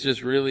it's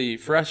just really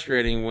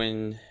frustrating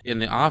when in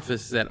the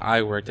office that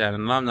I worked at,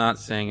 and I'm not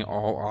saying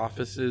all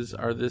offices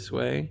are this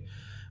way,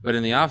 but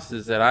in the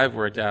offices that I've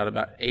worked at,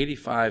 about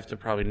 85 to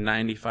probably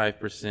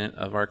 95%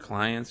 of our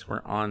clients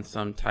were on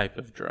some type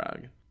of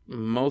drug.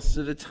 Most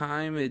of the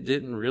time, it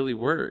didn't really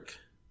work.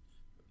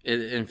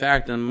 In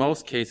fact, in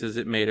most cases,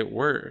 it made it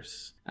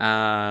worse.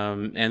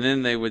 And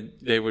then they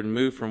would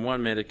move from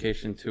one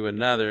medication to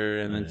another,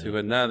 and then to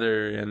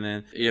another, and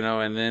then,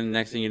 and then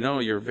next thing you know,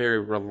 you're very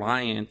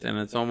reliant, and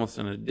it's almost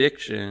an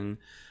addiction,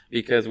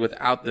 because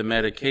without the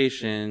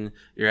medication,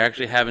 you're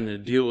actually having to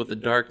deal with the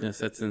darkness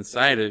that's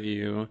inside of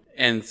you.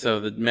 And so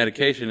the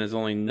medication is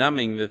only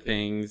numbing the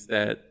things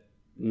that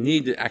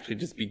need to actually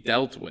just be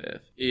dealt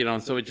with,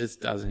 and so it just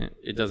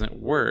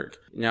doesn't work.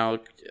 Now,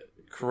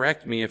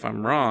 correct me if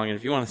I'm wrong, and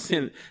if you want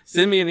to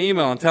send me an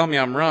email and tell me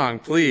I'm wrong,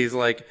 please.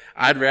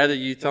 I'd rather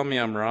you tell me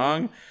I'm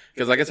wrong,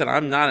 because like I said,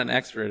 I'm not an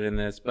expert in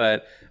this,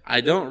 but I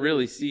don't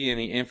really see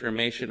any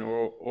information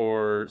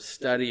or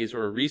studies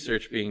or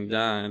research being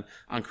done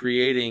on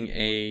creating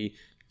a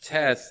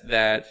test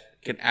that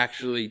can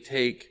actually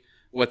take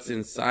what's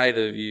inside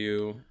of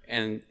you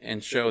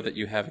and show that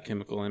you have a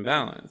chemical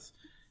imbalance.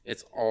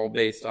 It's all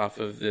based off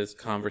of this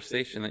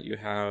conversation that you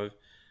have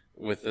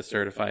with a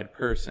certified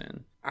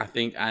person. I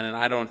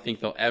don't think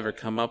they'll ever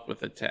come up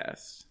with a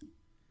test.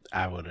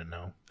 I wouldn't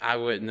know. I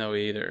wouldn't know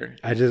either.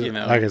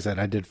 Like I said,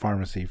 I did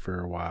pharmacy for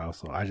a while,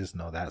 so I just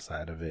know that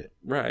side of it.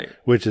 Right.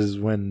 Which is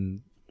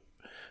when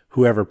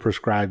whoever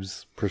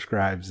prescribes,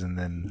 and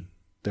then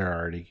they're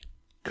already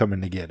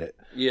coming to get it.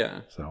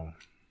 Yeah. So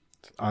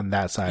on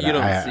that side,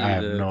 I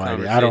have no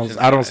idea.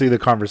 I don't see the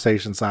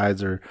conversation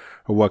sides or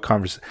what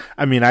conversation.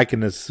 I mean, I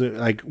can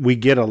assume, we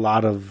get a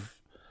lot of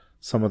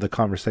some of the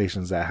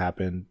conversations that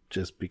happen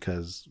just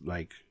because,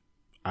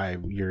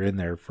 you're in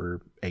there for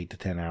 8 to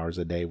 10 hours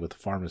a day with a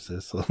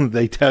pharmacist, so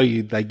they tell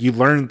you, you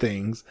learn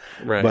things.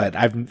 Right. But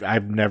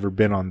I've never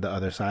been on the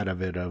other side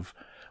of it, of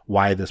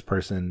why this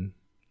person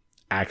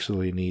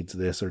actually needs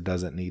this or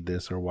doesn't need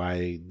this, or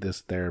why this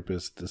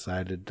therapist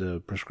decided to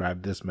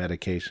prescribe this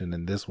medication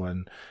and this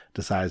one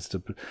decides to.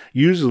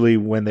 Usually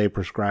when they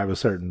prescribe a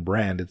certain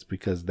brand, it's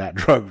because that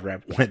drug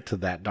rep went to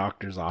that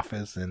doctor's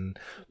office and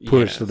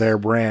pushed their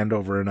brand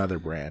over another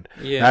brand.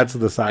 Yeah. That's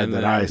the side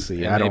that I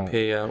see. And they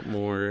pay out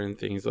more and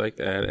things like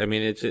that. I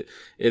mean, it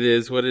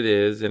is what it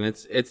is, and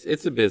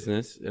it's a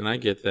business, and I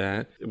get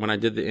that. When I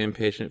did the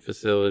inpatient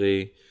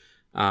facility,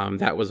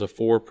 that was a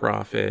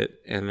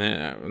for-profit, and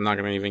then I'm not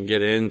going to even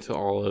get into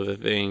all of the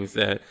things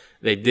that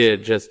they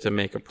did just to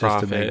make a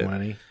profit. Just to make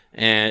money.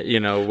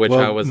 And,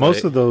 I was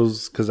most of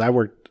those, because I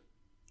worked,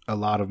 a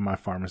lot of my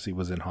pharmacy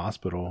was in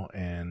hospital,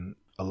 and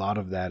a lot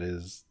of that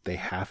is they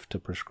have to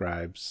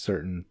prescribe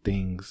certain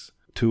things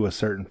to a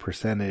certain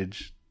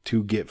percentage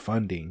to get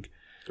funding.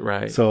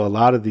 Right. So a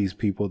lot of these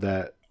people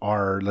that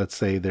are, let's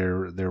say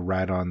they're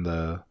right on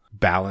the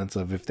balance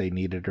of if they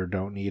need it or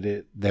don't need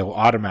it, they'll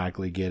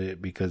automatically get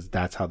it because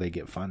that's how they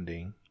get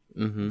funding.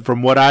 Mm-hmm.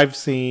 From what I've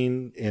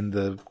seen in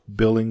the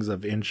billings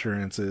of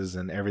insurances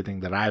and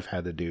everything that I've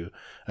had to do,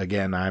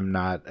 again, I'm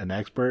not an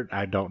expert.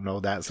 I don't know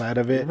that side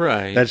of it.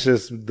 Right. That's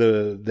just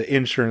the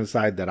insurance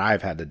side that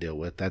I've had to deal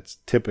with. That's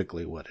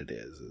typically what it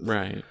is.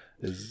 Right.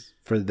 Is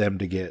for them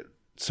to get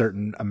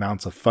certain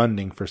amounts of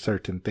funding for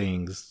certain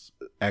things,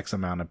 X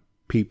amount of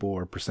people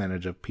or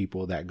percentage of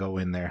people that go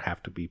in there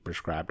have to be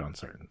prescribed on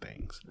certain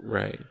things.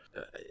 Right.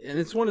 And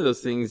it's one of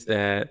those things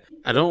that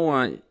I don't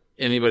want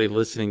anybody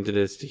listening to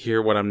this to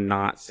hear what I'm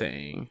not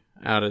saying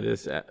out of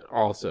this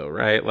also,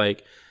 right?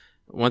 Like,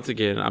 once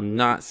again, I'm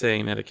not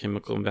saying that a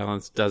chemical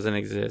imbalance doesn't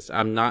exist.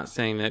 I'm not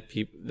saying that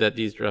that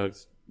these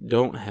drugs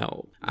don't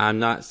help. I'm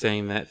not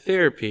saying that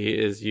therapy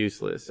is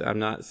useless. I'm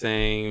not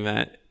saying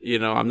that,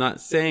 I'm not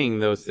saying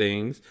those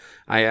things.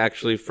 I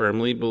actually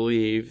firmly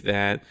believe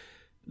that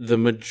the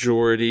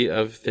majority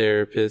of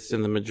therapists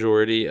and the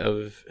majority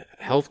of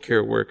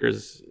healthcare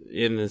workers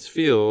in this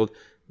field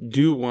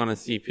do want to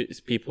see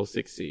people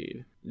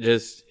succeed.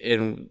 Just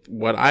in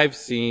what I've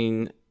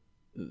seen,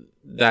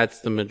 that's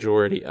the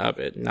majority of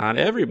it. Not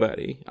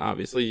everybody,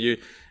 obviously.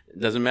 It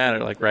doesn't matter,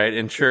 like, right?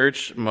 In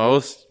church,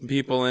 most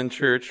people in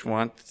church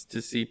want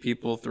to see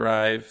people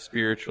thrive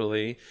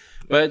spiritually,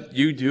 but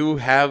you do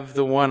have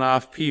the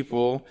one-off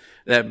people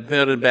that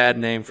build a bad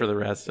name for the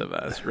rest of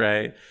us,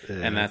 right? Yeah.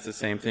 And that's the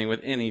same thing with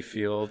any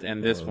field.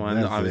 And this one,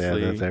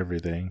 obviously, that's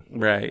everything,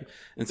 right?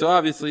 And so,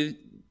 obviously,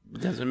 it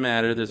doesn't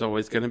matter. There's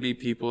always going to be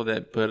people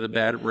that put a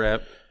bad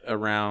rep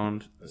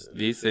around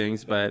these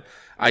things, but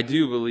I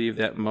do believe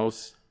that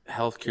most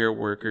healthcare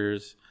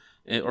workers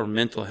or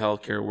mental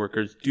health care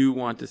workers do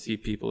want to see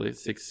people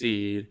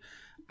succeed.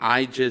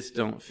 I just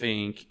don't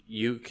think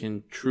you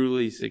can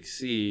truly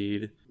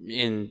succeed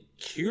in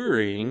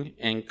curing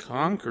and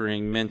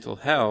conquering mental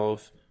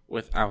health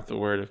without the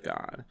Word of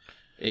God.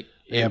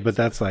 But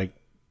that's like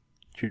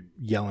you're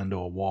yelling to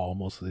a wall.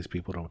 Most of these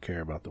people don't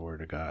care about the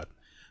Word of God.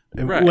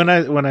 Right.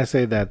 When I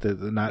say that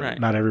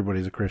not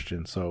everybody's a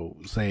Christian, so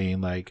saying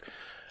like,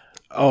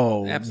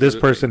 oh, absolutely,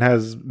 this person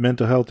has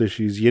mental health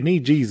issues, you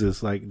need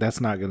Jesus, like,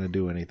 that's not going to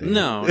do anything.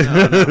 No,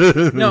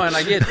 and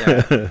I get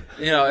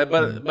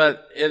that.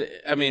 But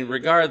I mean,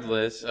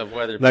 regardless of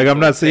whether, like, I'm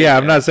not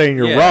saying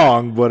you're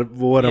wrong, but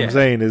what I'm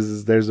saying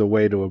is there's a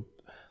way to,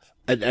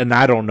 and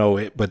I don't know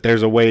it, but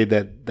there's a way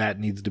that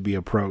needs to be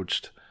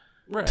approached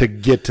to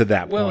get to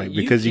that point,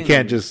 because you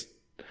can't just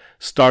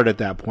start at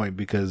that point,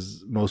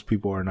 because most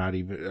people are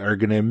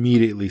going to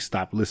immediately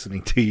stop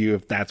listening to you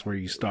if that's where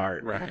you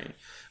start. Right.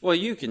 Well,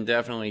 you can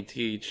definitely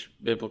teach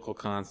biblical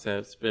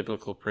concepts,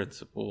 biblical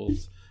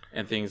principles,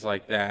 and things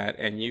like that,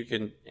 and you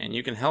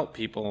can help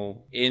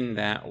people in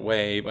that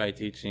way by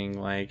teaching,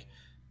 like,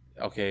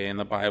 okay, in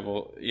the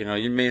Bible,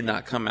 you may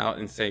not come out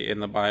and say, in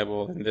the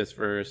Bible, in this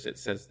verse, it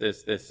says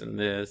this, and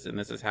this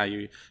is how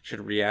you should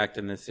react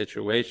in this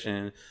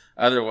situation.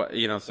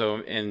 Otherwise,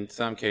 so in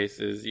some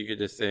cases, you could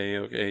just say,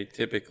 okay,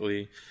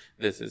 typically,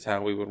 this is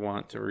how we would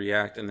want to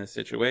react in this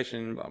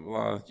situation, blah,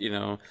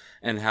 blah,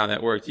 and how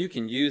that works. You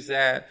can use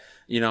that,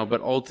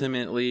 but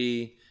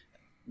ultimately,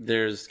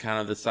 there's kind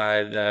of the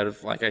side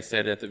of, like I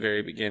said at the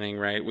very beginning,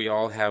 right? We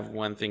all have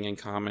one thing in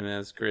common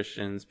as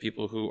Christians,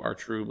 people who are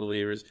true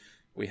believers.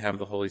 We have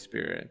the Holy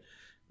Spirit.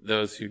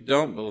 Those who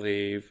don't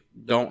believe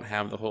don't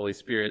have the Holy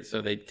Spirit,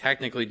 so they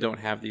technically don't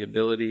have the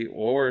ability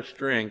or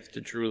strength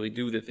to truly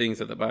do the things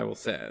that the Bible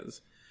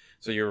says.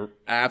 So you're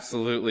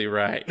absolutely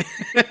right.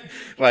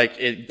 Like,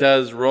 it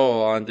does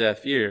roll on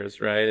deaf ears,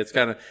 right? It's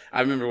kind of,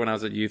 I remember when I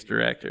was a youth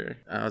director.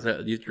 I was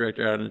a youth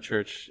director out in a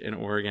church in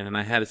Oregon, and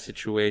I had a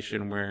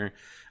situation where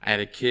I had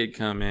a kid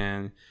come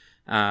in,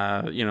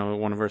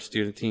 one of our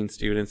teen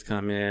students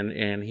come in,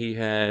 and he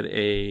had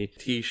a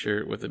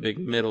t-shirt with a big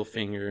middle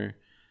finger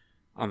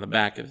on the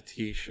back of the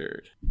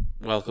t-shirt.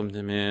 Welcomed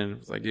him in.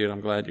 Was like, dude,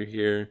 I'm glad you're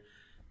here.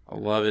 I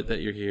love it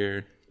that you're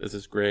here. This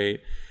is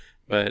great.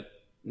 But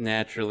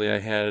naturally, I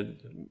had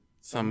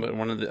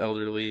one of the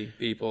elderly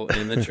people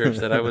in the church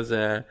that I was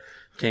at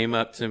came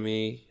up to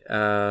me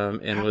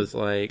and was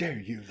like, "Dare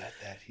you let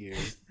that here?"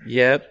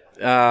 Yep.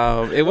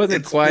 It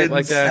wasn't quite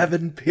like that.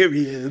 7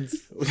 periods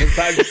since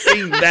I've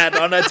seen that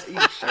on a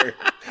t-shirt.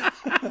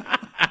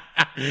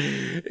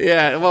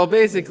 Yeah, well,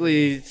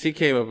 basically, she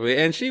came up with me,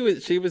 and she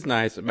was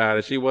nice about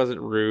it. She wasn't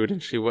rude,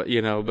 and she was,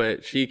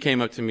 but she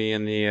came up to me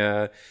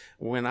in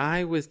when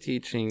I was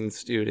teaching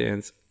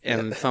students,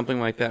 and something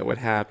like that would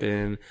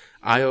happen,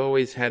 I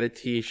always had a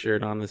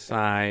t-shirt on the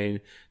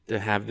side to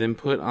have them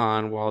put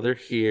on while they're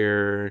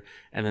here,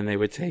 and then they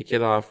would take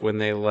it off when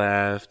they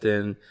left,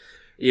 and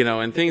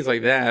and things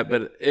like that.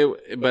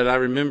 But I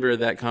remember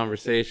that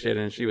conversation,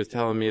 and she was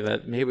telling me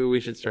that maybe we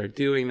should start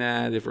doing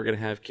that if we're going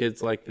to have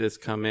kids like this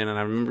come in. And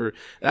I remember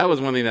that was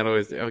one thing that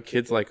always,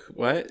 kids like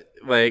what?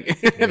 Like,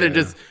 they're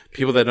just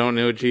people that don't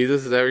know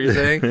Jesus. Is that what you're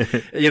saying?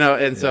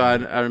 And so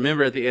I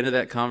remember at the end of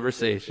that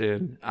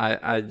conversation,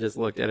 I just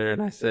looked at her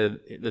and I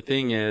said, the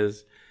thing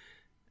is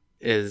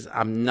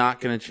I'm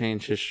not going to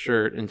change his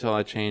shirt until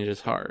I change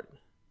his heart.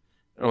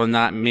 Well,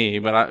 not me,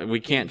 but we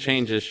can't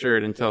change his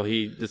shirt until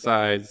he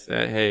decides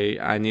that, hey,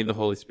 I need the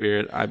Holy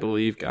Spirit. I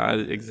believe God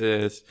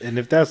exists. And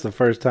if that's the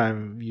first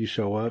time you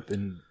show up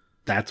and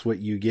that's what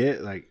you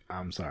get, like,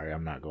 I'm sorry,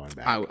 I'm not going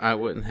back. I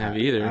wouldn't have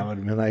either. I would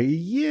have been like,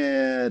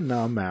 yeah,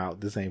 no, I'm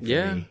out. This ain't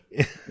for me.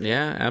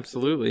 Yeah,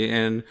 absolutely.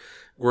 And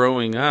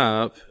growing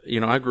up,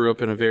 I grew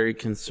up in a very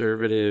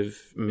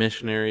conservative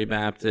missionary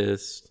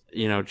Baptist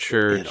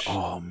church. It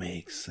all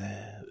makes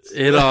sense.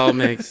 It all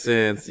makes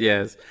sense,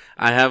 yes.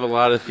 I have a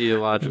lot of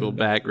theological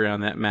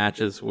background that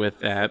matches with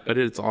that, but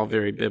it's all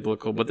very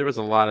biblical. But there was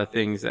a lot of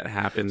things that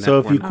happened. So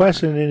if you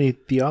question any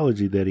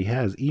theology that he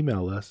has,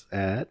 email us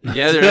at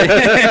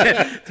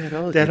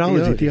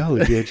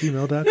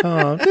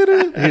dadologytheology@gmail.com.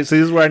 Hey, so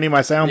this is where I need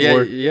my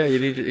soundboard.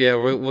 Yeah,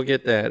 we'll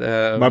get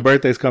that. My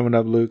birthday's coming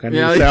up, Luke. I need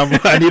a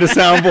soundboard. I need a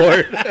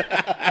soundboard.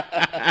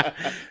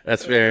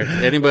 That's fair.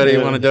 Anybody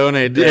want to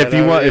donate? If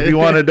you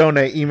want to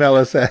donate, email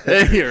us at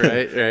right.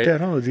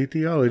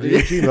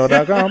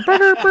 dadologytheology@gmail.com.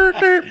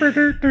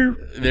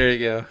 There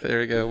you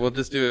go. We'll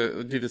just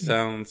do the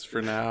sounds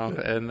for now,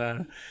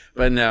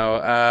 but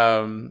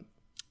no.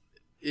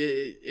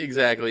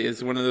 Exactly.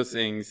 It's one of those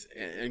things.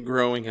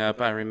 Growing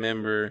up, I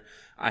remember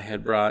I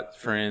had brought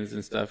friends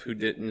and stuff who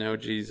didn't know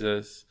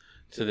Jesus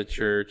to the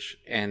church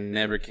and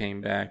never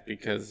came back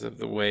because of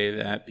the way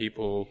that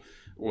people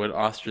would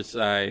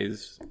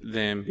ostracize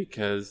them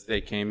because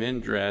they came in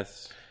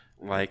dressed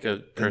like a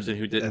person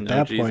who didn't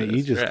know Jesus. At that point,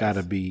 you just got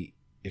to be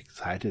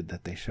excited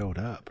that they showed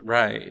up.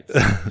 Right.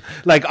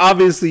 Like,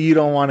 obviously, you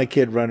don't want a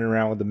kid running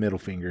around with the middle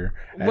finger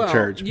at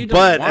church.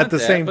 But at the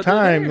same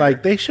time,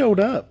 like, they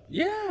showed up.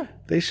 Yeah.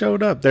 They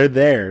showed up. They're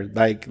there.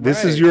 Like,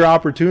 this is your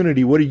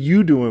opportunity. What are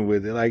you doing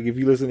with it? Like, if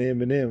you listen to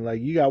Eminem,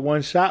 like, you got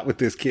one shot with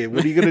this kid.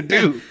 What are you going to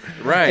do?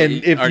 Right.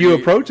 And if you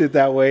approach it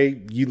that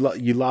way, you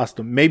lost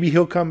him. Maybe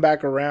he'll come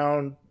back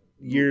around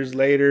years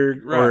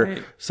later or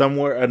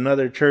somewhere,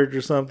 another church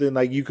or something.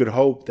 Like, you could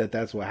hope that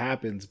that's what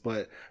happens.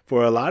 But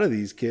for a lot of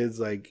these kids,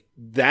 like,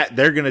 that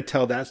they're going to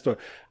tell that story.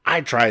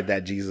 I tried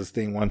that Jesus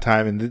thing one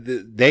time and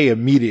they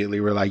immediately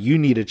were like, you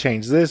need to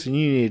change this and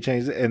you need to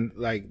change it. And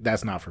like,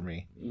 that's not for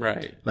me.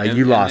 Right. Like,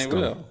 you lost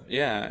them.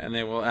 Yeah. And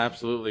they will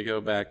absolutely go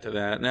back to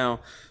that. Now,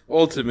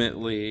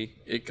 ultimately,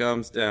 it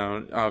comes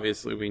down,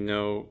 obviously, we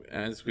know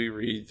as we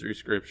read through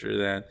scripture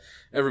that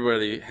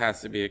everybody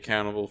has to be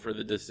accountable for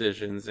the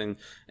decisions. And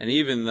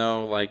even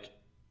though, like,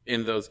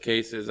 in those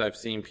cases, I've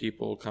seen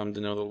people come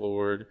to know the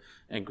Lord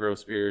and grow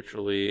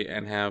spiritually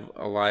and have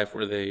a life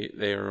where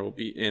they are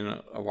in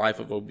a life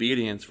of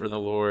obedience for the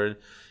Lord,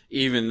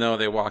 even though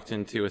they walked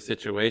into a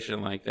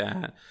situation like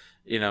that,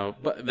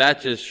 but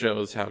that just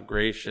shows how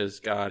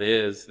gracious God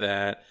is,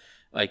 that,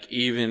 like,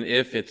 even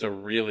if it's a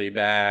really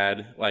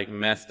bad, like,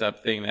 messed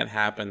up thing that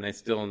happened, they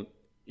still,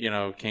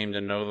 came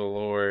to know the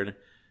Lord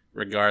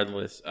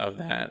regardless of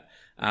that.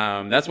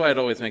 That's why it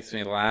always makes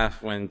me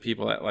laugh when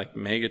people at, like,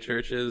 mega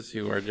churches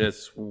who are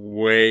just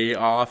way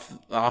off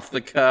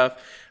the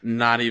cuff,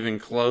 not even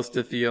close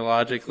to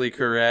theologically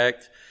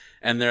correct.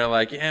 And they're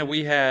like, yeah,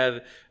 we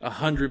had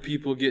 100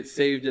 people get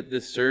saved at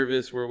this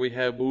service where we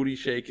had booty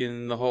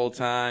shaking the whole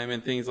time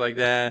and things like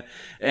that.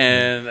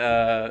 And,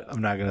 I'm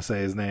not going to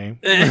say his name.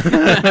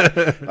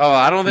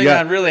 I don't think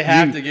I really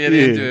have to get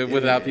into it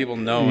without people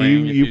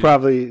knowing. You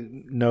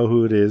probably know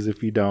who it is.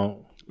 If you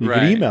don't, you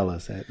can email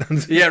us at.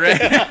 Yeah, right.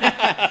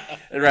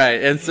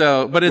 Right. And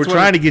so, but we're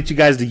trying to get you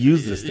guys to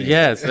use this thing.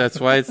 Yes, that's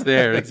why it's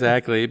there.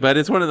 Exactly. But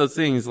it's one of those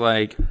things,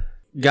 like,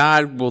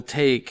 God will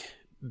take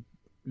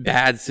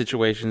bad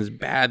situations,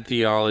 bad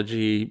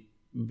theology,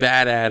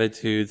 bad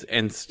attitudes,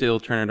 and still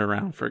turn it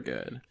around for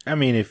good. I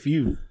mean, if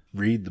you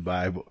read the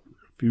Bible,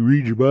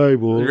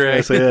 right.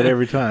 I say that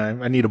every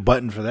time. I need a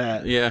button for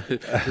that. Yeah.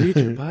 Read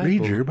your Bible.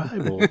 Read your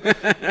Bible.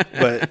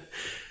 But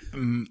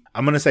I'm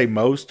going to say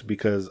most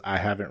because I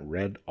haven't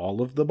read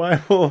all of the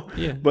Bible.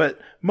 Yeah. But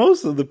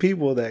most of the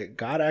people that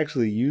God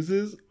actually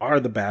uses are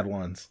the bad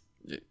ones.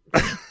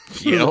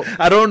 Yep.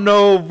 I don't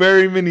know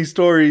very many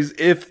stories,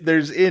 if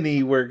there's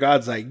any, where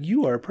God's like,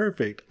 you are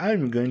perfect,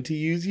 I'm going to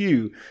use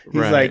you.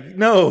 He's like,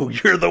 no,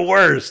 you're the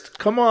worst.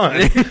 Come on.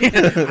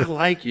 I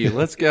like you.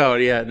 Let's go.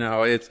 Yeah,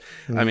 no,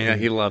 I mean,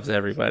 he loves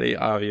everybody,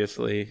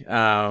 obviously.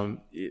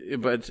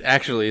 But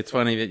actually, it's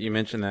funny that you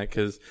mentioned that,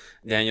 because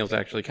Daniel's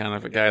actually kind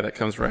of a guy that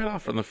comes right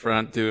off from the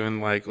front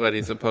doing, like, what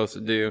he's supposed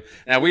to do.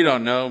 Now, we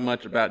don't know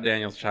much about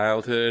Daniel's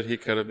childhood. He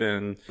could have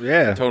been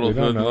a total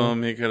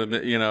hoodlum. He could have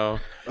been,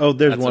 Oh,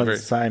 there's one,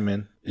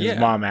 Simon. His Yeah.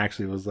 mom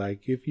actually was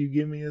like, if you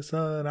give me a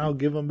son, I'll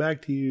give him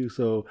back to you.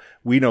 So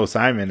we know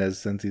Simon as,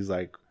 since he's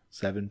like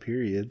 7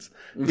 periods,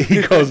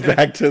 he goes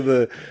back to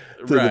the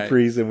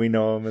priest, and we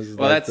know him as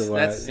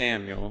that's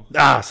Samuel.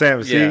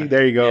 Sam. See,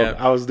 there you go. Yeah.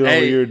 I was doing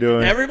what you were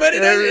doing. Everybody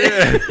does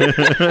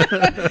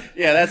it.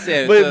 Yeah, that's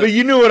Samuel. But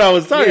you knew what I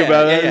was talking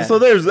about. Yeah. So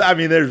there's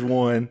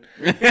one.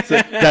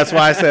 So that's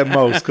why I said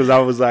most, because I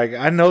was like,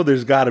 I know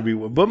there's got to be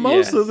one. But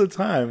most of the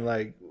time,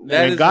 like,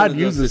 when God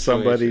uses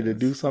somebody to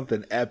do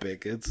something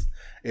epic,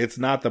 it's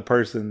not the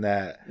person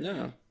that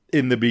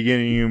in the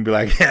beginning you can be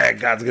like, yeah,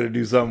 God's gonna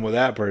do something with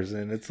that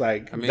person. It's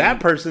like, that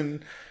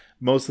person.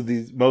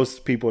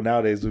 Most people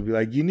nowadays would be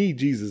like, you need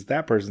Jesus.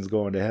 That person's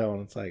going to hell.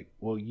 And it's like,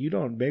 well, you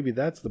don't. Maybe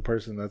that's the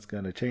person that's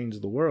going to change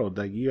the world.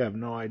 Like, you have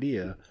no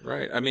idea.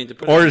 Right. I mean, they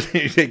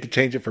could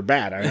change it for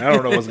bad. I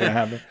don't know what's going to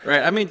happen.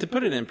 Right. I mean, to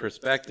put it in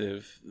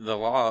perspective, the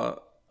law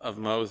of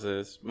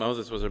Moses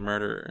was a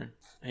murderer.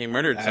 He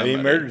murdered somebody. He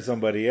murdered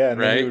somebody, yeah.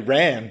 And then he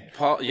ran.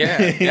 Paul,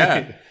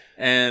 yeah.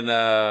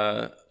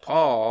 And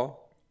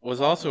Paul was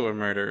also a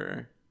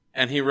murderer.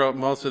 And he wrote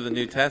most of the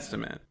New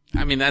Testament.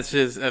 I mean, that's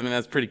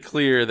pretty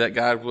clear that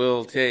God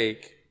will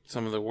take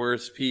some of the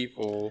worst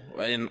people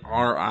in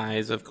our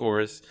eyes, of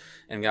course.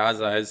 In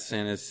God's eyes,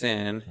 sin is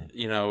sin.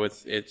 You know,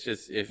 it's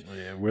just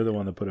we're the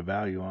one that put a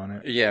value on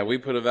it. Yeah, we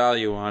put a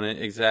value on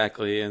it,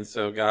 exactly. And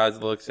so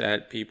God looks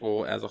at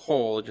people as a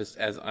whole just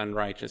as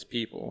unrighteous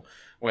people.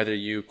 Whether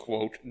you,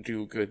 quote,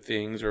 do good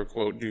things or,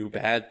 quote, do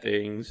bad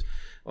things,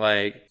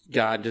 like,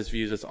 God just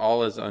views us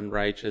all as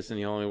unrighteous, and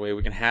the only way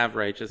we can have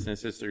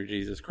righteousness is through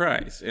Jesus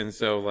Christ. And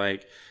so,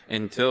 like,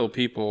 until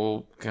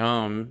people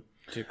come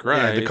to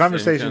Christ... Yeah, the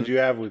conversations you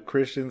have with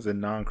Christians and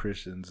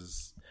non-Christians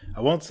is...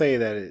 I won't say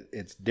that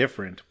it's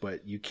different,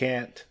 but you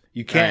can't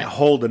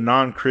hold a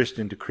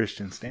non-Christian to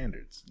Christian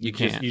standards. You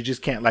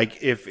just can't. Like,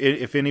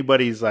 if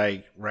anybody's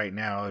like right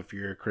now, if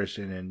you're a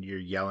Christian and you're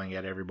yelling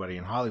at everybody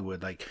in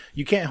Hollywood, like,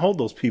 you can't hold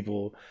those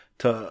people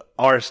to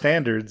our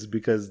standards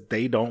because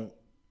they don't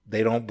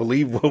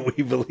believe what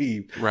we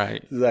believe.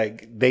 Right.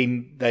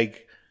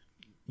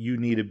 You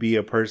need to be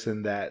a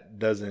person that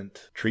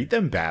doesn't treat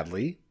them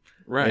badly.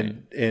 Right.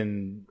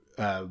 And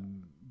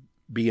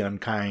be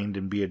unkind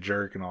and be a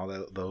jerk and all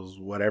that, those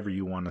whatever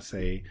you want to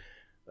say.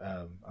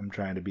 I'm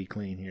trying to be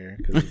clean here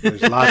because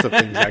there's lots of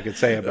things I could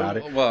say about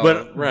it. Well,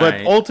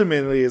 but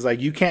ultimately, it's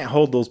like you can't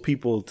hold those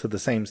people to the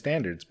same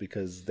standards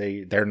because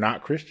they're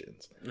not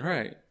Christians.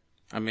 Right.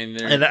 I mean,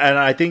 and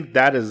I think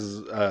that is,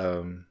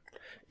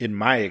 in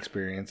my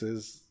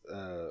experiences,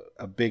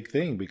 a big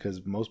thing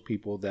because most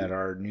people that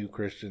are new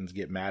Christians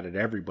get mad at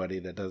everybody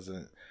that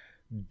doesn't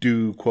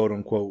do quote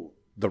unquote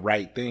the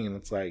right thing, and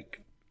it's like,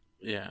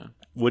 yeah.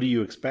 What do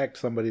you expect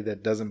somebody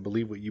that doesn't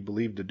believe what you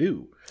believe to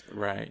do?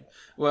 Right.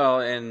 Well,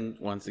 and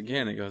once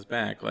again, it goes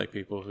back, like,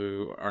 people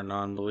who are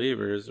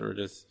non-believers or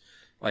just,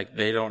 like,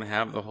 they don't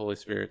have the Holy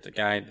Spirit to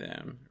guide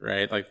them,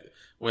 right? Like,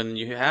 when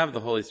you have the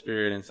Holy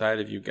Spirit inside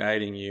of you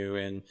guiding you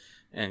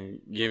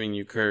and giving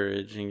you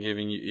courage and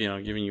giving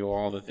you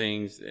all the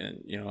things,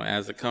 and, you know,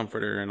 as a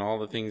comforter and all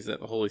the things that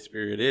the Holy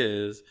Spirit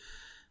is,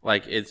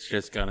 like, it's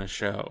just gonna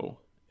show.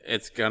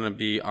 It's gonna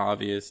be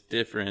obvious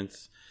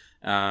difference.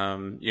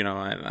 You know,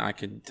 and I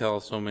could tell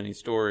so many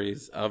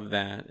stories of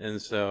that.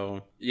 And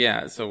so,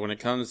 yeah, so when it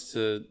comes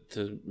to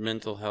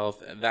mental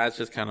health, that's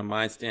just kind of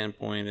my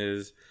standpoint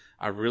is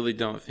I really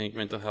don't think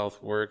mental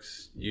health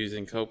works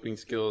using coping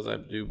skills. I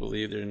do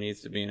believe there needs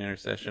to be an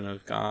intercession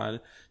of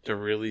God to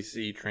really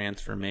see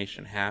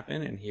transformation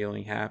happen and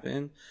healing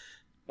happen.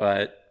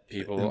 But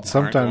people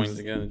aren't going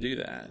to do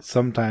that.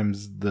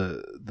 Sometimes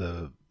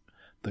the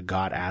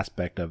God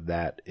aspect of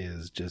that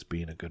is just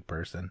being a good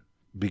person,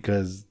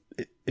 because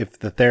if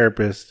the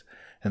therapist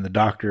and the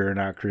doctor are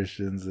not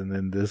Christians and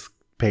then this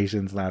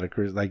patient's not a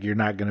Christian, like, you're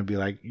not going to be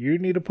like, you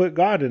need to put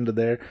God into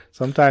there.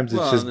 Sometimes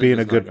it's just being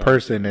a good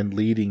person and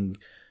leading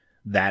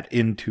that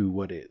into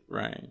what it,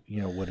 right.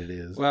 You know, what it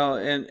is. Well,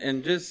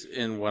 and just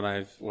in what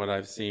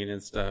I've seen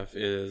and stuff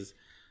is,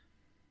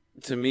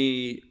 to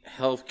me,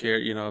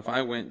 healthcare, you know, if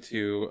I went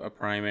to a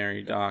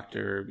primary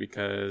doctor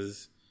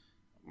because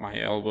my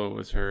elbow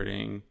was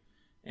hurting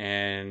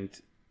and,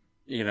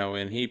 you know,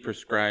 and he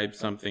prescribed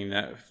something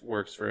that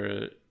works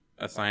for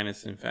a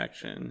sinus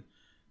infection,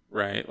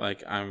 right?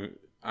 Like,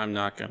 I'm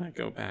not going to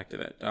go back to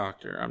that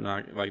doctor. I'm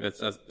not, like,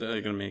 that's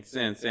going to make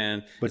sense.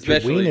 And but your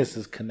weenus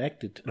is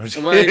connected to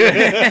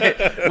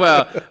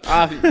well,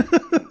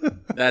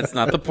 that's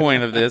not the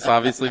point of this.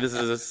 Obviously, this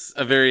is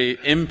a very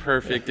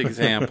imperfect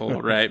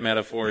example, right?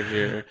 Metaphor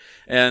here.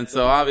 And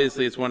so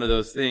obviously it's one of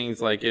those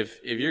things, like, if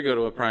you go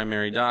to a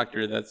primary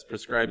doctor that's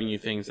prescribing you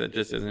things that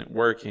just isn't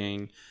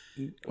working,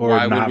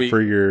 or not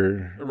for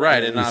your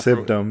right, and not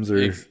symptoms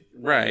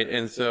right.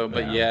 And so,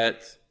 but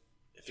yet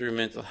through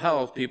mental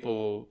health,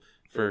 people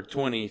for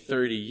 20,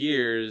 30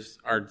 years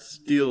are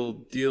still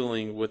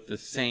dealing with the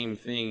same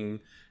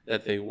thing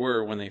that they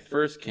were when they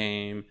first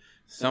came.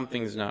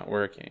 Something's not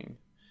working.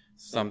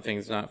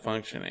 Something's not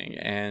functioning.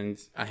 And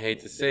I hate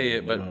to say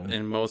it, but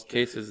in most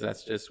cases,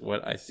 that's just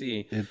what I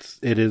see.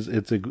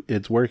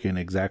 It's working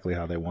exactly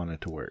how they want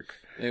it to work.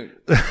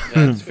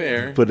 That's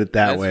fair. Put it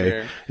that way.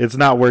 Fair. It's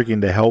not working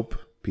to help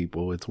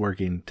people. It's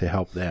working to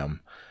help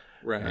them.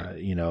 Right.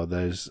 You know,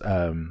 there's,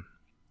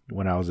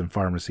 when I was in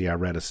pharmacy, I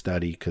read a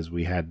study because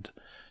we had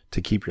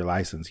to keep your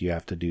license. You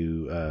have to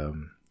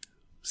do,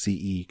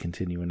 CE,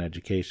 continuing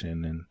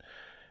education.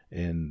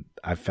 And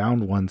I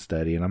found one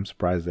study, and I'm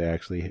surprised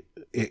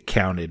it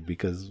counted,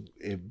 because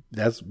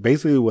that's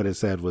basically what it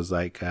said was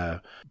like,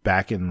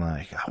 back in,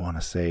 like, I want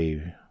to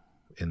say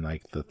in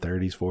like the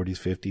 30s, 40s,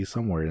 50s,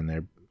 somewhere in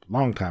there,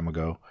 long time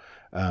ago,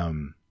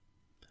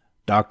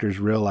 doctors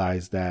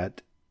realized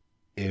that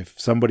if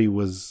somebody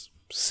was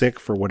sick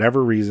for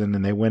whatever reason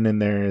and they went in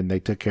there and they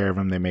took care of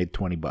them, they made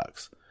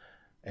 $20.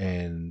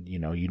 And, you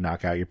know, you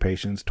knock out your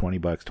patients,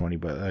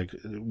 $20. Like,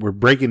 we're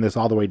breaking this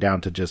all the way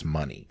down to just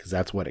money, because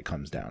that's what it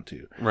comes down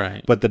to.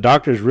 Right. But the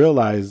doctors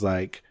realized,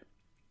 like,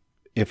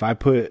 if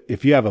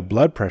you have a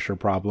blood pressure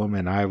problem,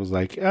 and I was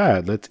like,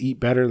 let's eat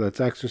better,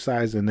 let's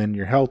exercise, and then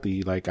you're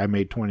healthy, like, I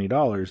made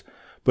 $20.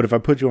 But if I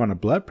put you on a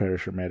blood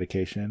pressure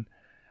medication,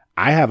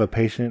 I have a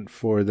patient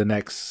for the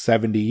next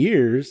 70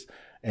 years,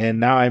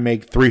 And now I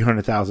make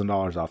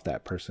 $300,000 off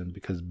that person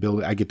because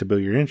I get to bill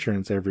your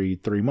insurance every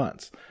 3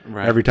 months.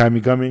 Right. Every time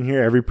you come in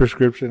here, every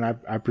prescription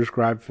I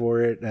prescribe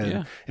for it.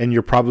 And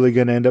you're probably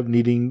going to end up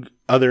needing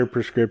other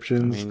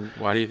prescriptions. I mean,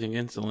 why do you think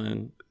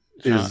insulin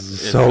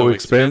is so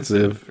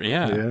expensive?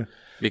 Yeah.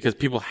 Because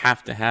people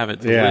have to have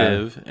it to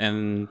live,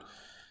 and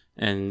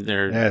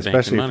they're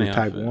especially making money if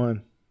you're type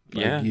 1.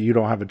 You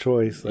don't have a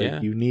choice.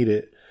 You need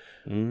it.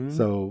 Mm-hmm.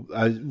 So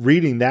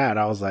reading that,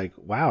 I was like,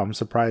 wow, I'm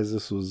surprised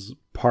this was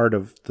part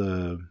of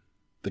the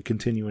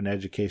continuing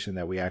education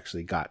that we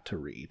actually got to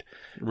read.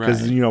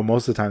 Because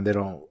most of the time they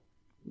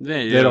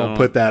don't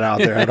put that out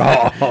there at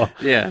all.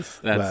 Yes,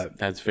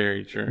 that's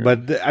very true.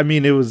 But I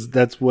mean,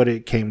 that's what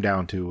it came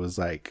down to, was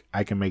like,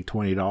 I can make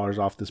 $20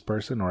 off this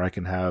person, or I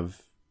can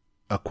have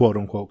a quote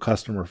unquote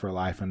customer for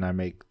life, and I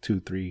make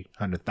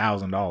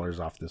 $200,000-$300,000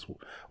 off this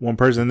one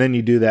person. And then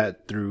you do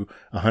that through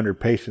 100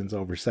 patients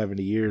over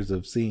 70 years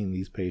of seeing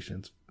these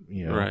patients.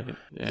 Right.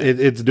 Yeah.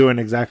 It's doing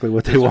exactly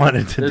what they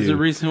wanted to do. There's a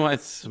reason why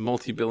it's a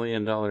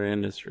multi-billion-dollar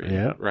industry.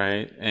 Yeah.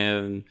 Right.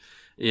 And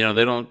they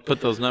don't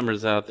put those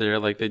numbers out there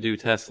like they do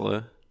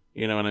Tesla.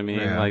 You know what I mean?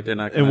 Yeah. Like, they're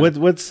not gonna...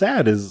 And what's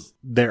sad is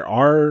there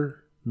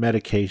are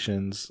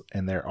medications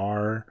and there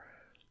are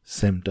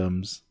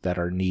symptoms that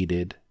are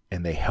needed,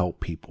 and they help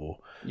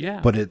people.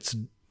 Yeah. But it's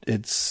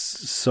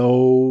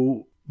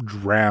so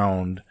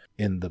drowned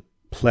in the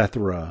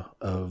plethora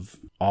of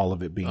all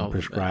of it being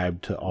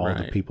prescribed to all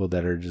the people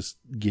that are just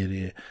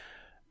getting it.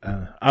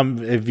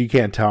 If you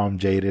can't tell, I'm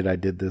jaded. I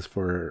did this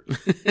for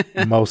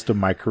most of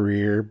my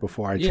career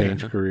before I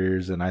changed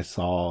careers, and I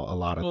saw a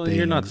lot of things.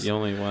 You're not the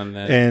only one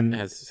that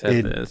has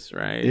said this,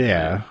 right?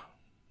 Yeah.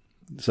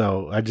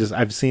 So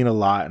I've seen a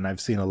lot, and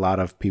I've seen a lot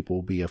of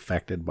people be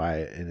affected by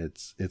it, and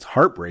it's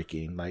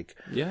heartbreaking. Like,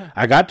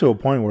 I got to a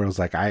point where it was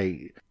like,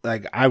 I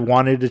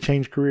wanted to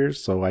change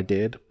careers, so I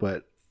did,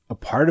 but a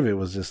part of it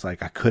was just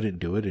like, I couldn't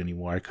do it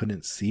anymore. I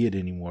couldn't see it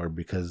anymore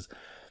because,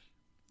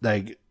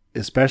 like,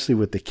 especially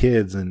with the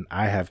kids, and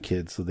I have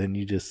kids, so then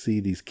you just see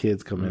these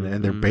kids come in,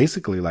 and they're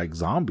basically like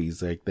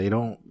zombies. Like, they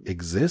don't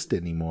exist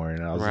anymore.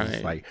 And I was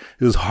just like,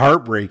 it was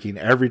heartbreaking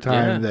every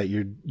time that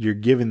you're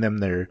giving them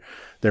their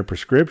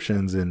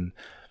prescriptions, and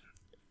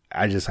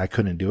I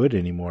couldn't do it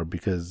anymore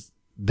because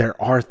there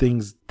are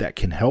things that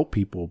can help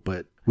people,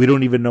 but we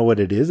don't even know what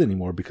it is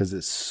anymore because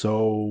it's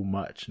so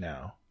much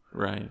now.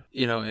 Right.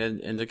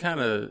 And to kind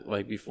of,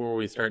 like, before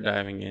we start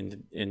diving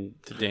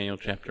into Daniel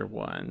chapter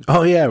 1.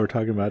 Oh yeah, we're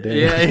talking about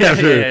Daniel.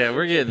 Yeah.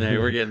 We're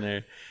getting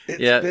there.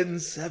 It's been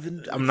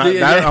 7. I'm not.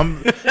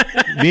 I'm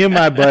me and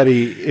my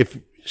buddy.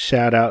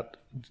 Shout out,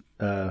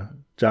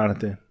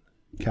 Jonathan,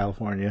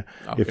 California.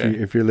 Okay.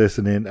 If you're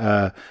listening,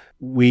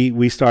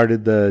 we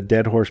started the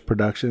Dead Horse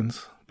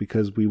Productions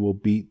because we will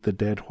beat the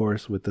dead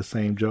horse with the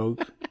same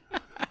joke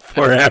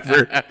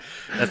forever.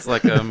 That's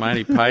like a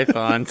Monty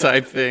Python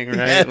type thing, right?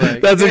 Yeah,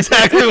 that's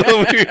exactly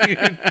what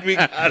we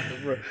got.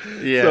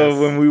 Yes.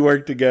 So when we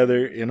worked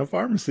together in a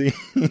pharmacy,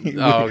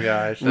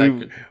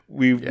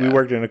 we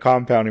worked in a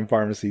compounding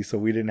pharmacy, so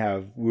we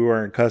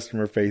weren't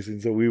customer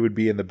facing. So we would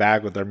be in the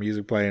back with our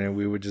music playing, and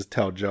we would just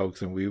tell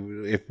jokes. And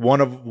if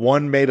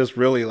one made us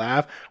really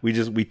laugh, we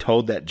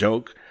told that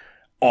joke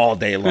all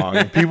day long,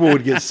 and people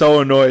would get so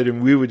annoyed,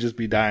 and we would just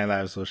be dying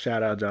laughing. So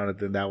shout out,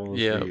 Jonathan, that one was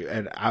for you.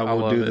 And I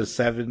will do the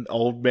 7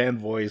 old man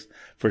voice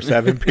for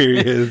 7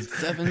 periods,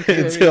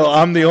 until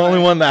I'm the only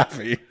one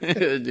laughing.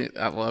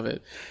 I love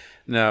it.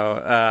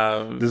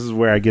 No, this is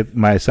where I get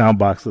my sound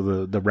box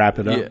of the wrap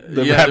it up.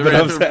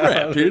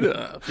 Wrap it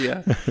up.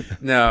 Yeah.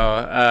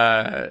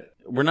 No,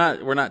 we're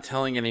not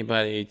telling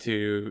anybody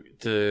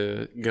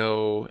to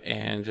go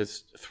and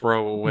just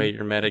throw away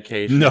your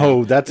medication.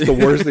 No, that's the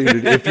worst thing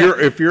to do.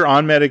 If you're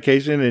on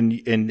medication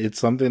and it's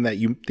something that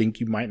you think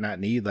you might not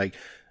need, like,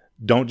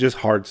 don't just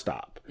hard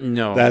stop.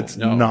 No, that's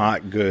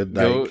not good.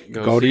 Like,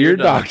 go to your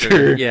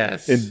doctor.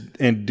 Yes.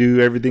 And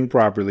do everything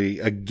properly.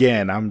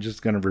 Again, I'm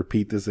just going to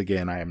repeat this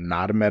again. I am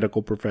not a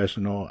medical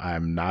professional.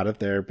 I'm not a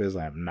therapist.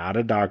 I'm not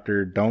a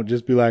doctor. Don't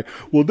just be like,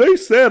 well, they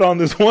said on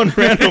this one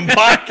random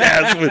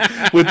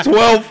podcast with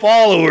 12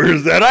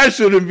 followers that I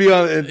shouldn't be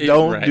on it.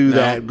 Don't do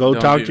that. Go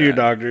talk to your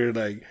doctor.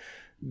 Like,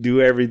 do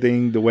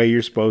everything the way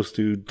you're supposed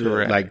to.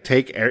 Like,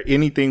 take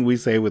anything we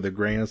say with a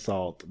grain of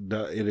salt.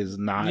 It is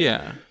not.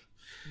 Yeah.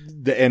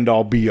 The end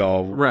all be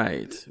all.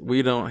 Right.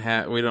 We don't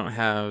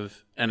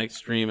have an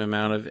extreme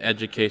amount of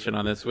education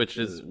on this, which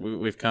is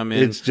we've come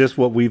in. It's just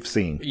what we've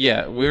seen.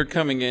 Yeah, we're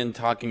coming in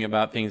talking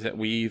about things that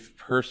we've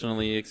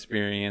personally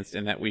experienced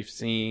and that we've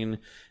seen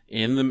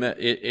in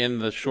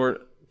the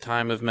short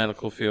time of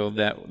medical field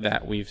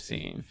that we've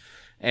seen.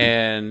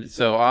 And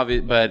so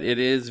but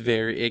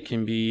it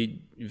can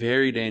be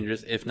very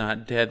dangerous, if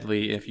not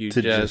deadly, if you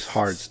just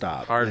hard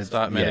stop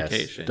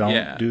medication. Yes,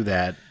 don't do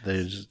that.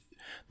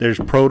 There's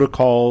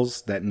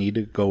protocols that need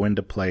to go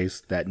into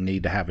place that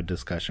need to have a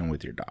discussion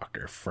with your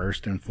doctor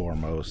first and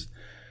foremost.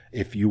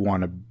 If you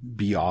want to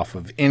be off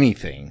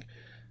anything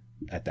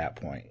at that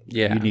point,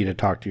 you need to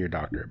talk to your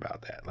doctor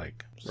about that.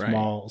 Like,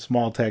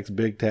 small text,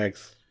 big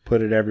text,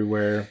 put it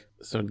everywhere.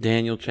 So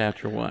Daniel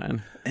chapter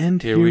 1.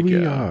 And here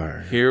we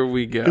are. Here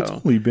we go. It's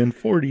only been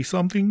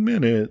 40-something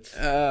minutes.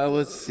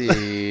 Let's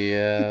see.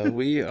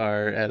 We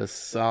are at a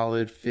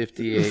solid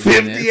 58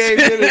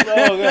 minutes.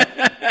 Oh, God.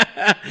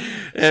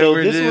 So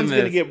this one's going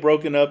to this. get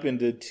broken up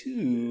into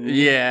 2.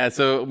 Yeah,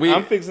 so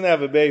I'm fixing to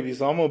have a baby,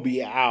 so I'm going to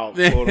be out,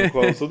 quote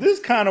unquote. So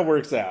this kind of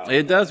works out.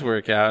 It does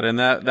work out, and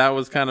that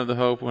was kind of the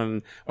hope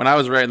when I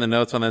was writing the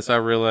notes on this. I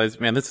realized,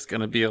 man, this is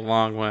going to be a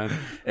long one,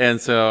 and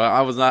so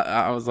I was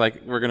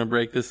like, we're going to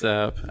break this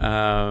up.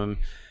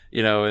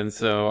 And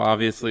so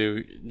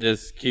obviously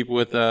just keep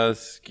with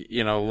us,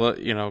 kind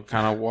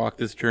of walk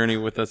this journey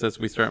with us as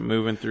we start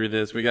moving through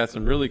this. We got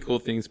some really cool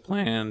things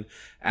planned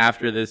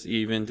after this,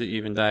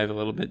 to dive a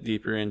little bit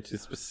deeper into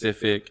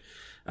specific,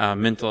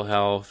 mental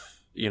health,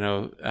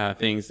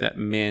 things that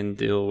men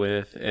deal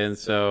with. And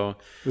so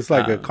it's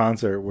like a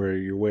concert where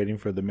you're waiting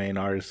for the main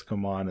artist to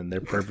come on and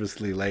they're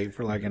purposely late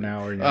for like an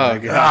hour.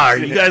 And you're are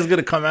you guys going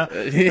to come out?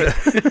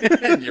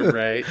 You're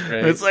right.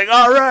 It's like,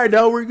 all right,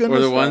 now we're going to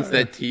Or the ones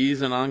that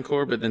tease an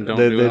encore, but then don't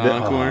do an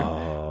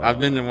encore. I've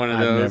been to one of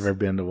those. I've never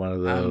been to one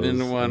of those. I've been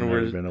to one where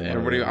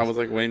everybody, I was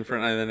like waiting for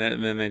it,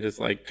 and then they just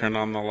like turned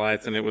on the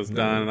lights and it was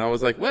done. And I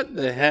was like, what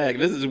the heck?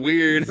 This is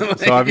weird. So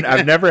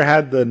I've never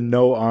had the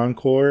no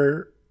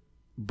encore.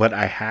 But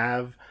I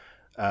have,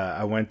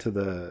 I went to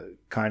the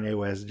Kanye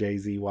West,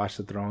 Jay-Z Watch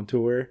the Throne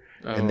tour,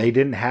 and they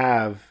didn't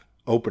have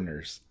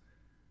openers.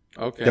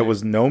 Okay. There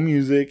was no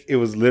music. It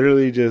was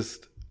literally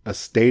just a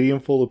stadium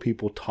full of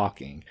people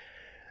talking.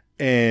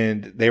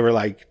 And they were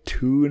like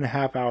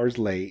 2.5 hours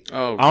late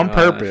on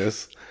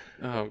purpose.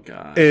 Oh,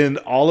 God. And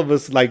all of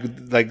us, like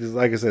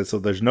I said, so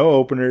there's no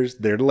openers.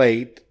 They're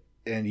late,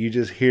 and you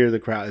just hear the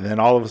crowd. And then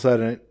all of a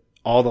sudden,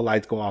 all the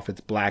lights go off. It's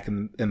black,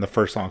 and the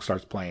first song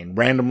starts playing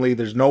randomly.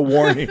 There's no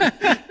warning.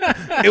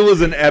 It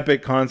was an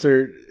epic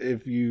concert.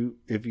 If you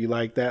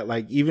like that,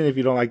 like even if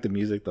you don't like the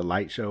music, the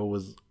light show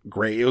was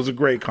great. It was a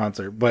great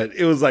concert, but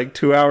it was like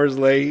 2 hours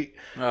late.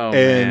 Oh,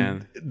 and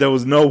man. There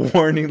was no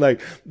warning.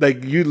 Like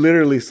you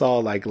literally saw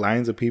like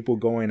lines of people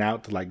going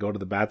out to like go to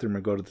the bathroom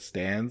or go to the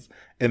stands.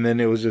 And then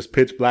it was just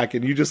pitch black,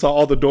 and you just saw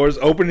all the doors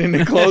opening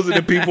and closing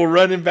and people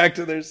running back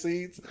to their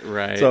seats.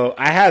 Right. So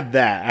I had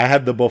that. I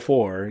had the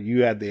before.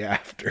 You had the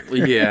after.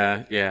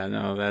 Yeah.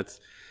 No,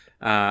 that's,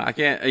 I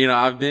can't,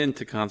 I've been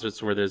to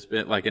concerts where there's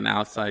been like an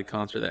outside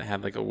concert that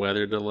had like a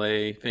weather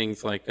delay,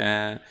 things like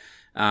that.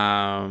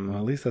 Well,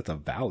 at least that's a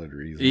valid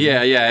reason.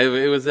 Yeah,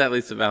 it was at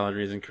least a valid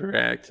reason,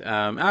 correct.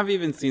 I've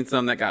even seen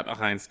some that got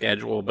behind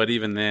schedule, but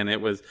even then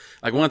it was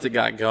like once it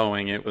got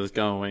going, it was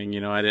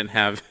going. I didn't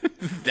have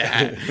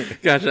that.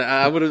 Gosh,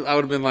 I would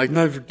have been like,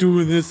 never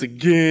doing this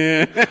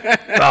again.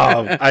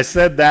 I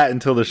said that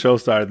until the show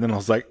started, then I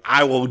was like,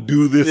 I will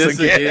do this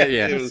again.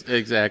 Yes,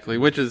 exactly.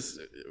 Which is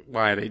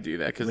why they do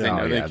that, because they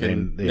know they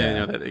can. They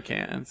know that they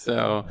can.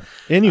 So,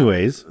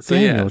 anyways,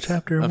 Daniel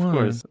chapter 1. Of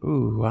course.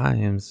 Ooh, I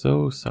am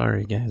so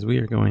sorry, guys. We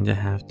are going to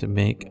have to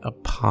make a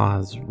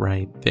pause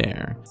right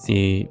there.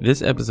 See,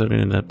 this episode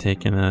ended up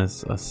taking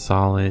us a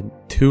solid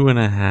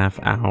 2.5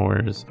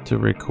 hours to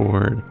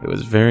record. It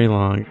was very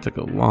long. It took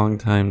a long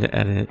time to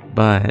edit,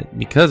 but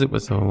because it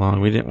was so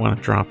long, we didn't want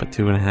to drop a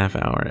 2.5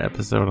 hour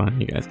episode on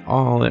you guys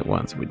all at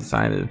once. We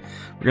decided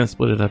we're going to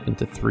split it up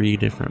into 3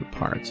 different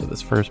parts. So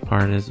this first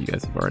part is you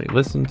guys have already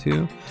listened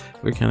to.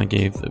 We kind of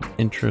gave the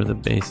intro, the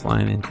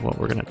baseline into what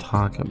we're going to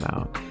talk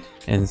about.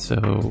 And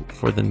so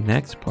for the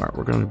next part,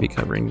 we're going to be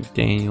covering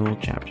Daniel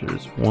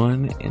chapters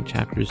 1 and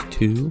chapters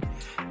 2.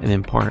 And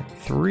then part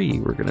 3,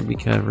 we're going to be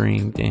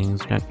covering Daniel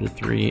chapter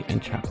 3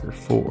 and chapter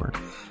 4.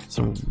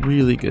 Some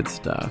really good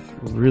stuff,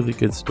 really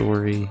good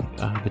story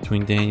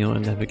between Daniel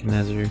and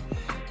Nebuchadnezzar,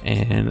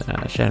 and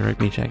Shadrach,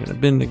 Meshach, and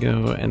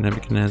Abednego, and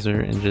Nebuchadnezzar,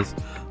 and just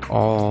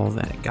all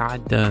that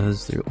God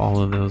does through all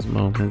of those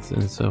moments.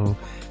 And so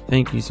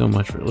thank you so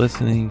much for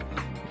listening,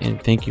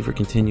 and thank you for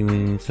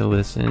continuing to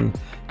listen.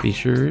 Be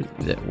sure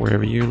that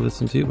wherever you're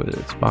listening to, whether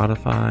it's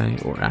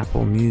Spotify or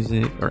Apple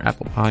Music or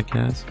Apple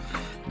Podcasts,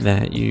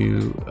 that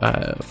you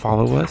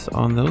follow us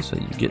on those so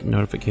you get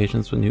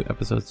notifications when new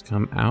episodes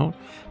come out.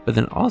 But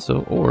then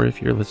also, or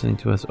if you're listening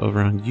to us over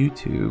on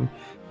YouTube,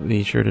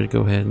 be sure to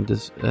go ahead and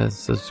just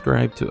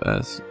subscribe to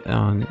us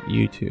on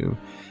YouTube.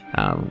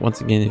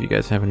 Once again, if you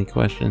guys have any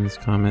questions,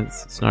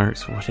 comments,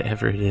 snarks,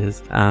 whatever it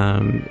is,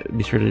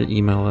 be sure to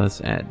email us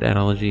at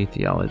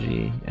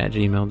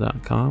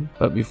dadologytheology@gmail.com.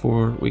 But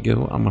before we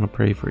go, I'm going to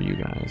pray for you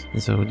guys.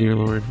 And so, dear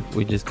Lord,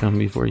 we just come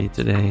before you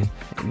today,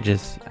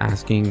 just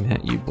asking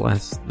that you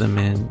bless the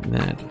men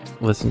that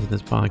listen to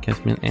this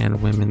podcast, men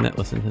and women that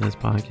listen to this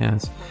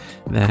podcast,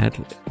 that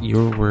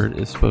your word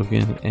is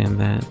spoken and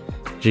that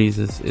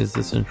Jesus is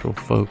the central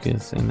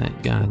focus, and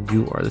that God,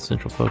 you are the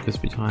central focus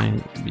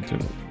between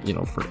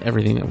for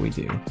everything that we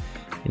do.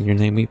 In your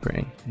name we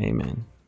pray. Amen.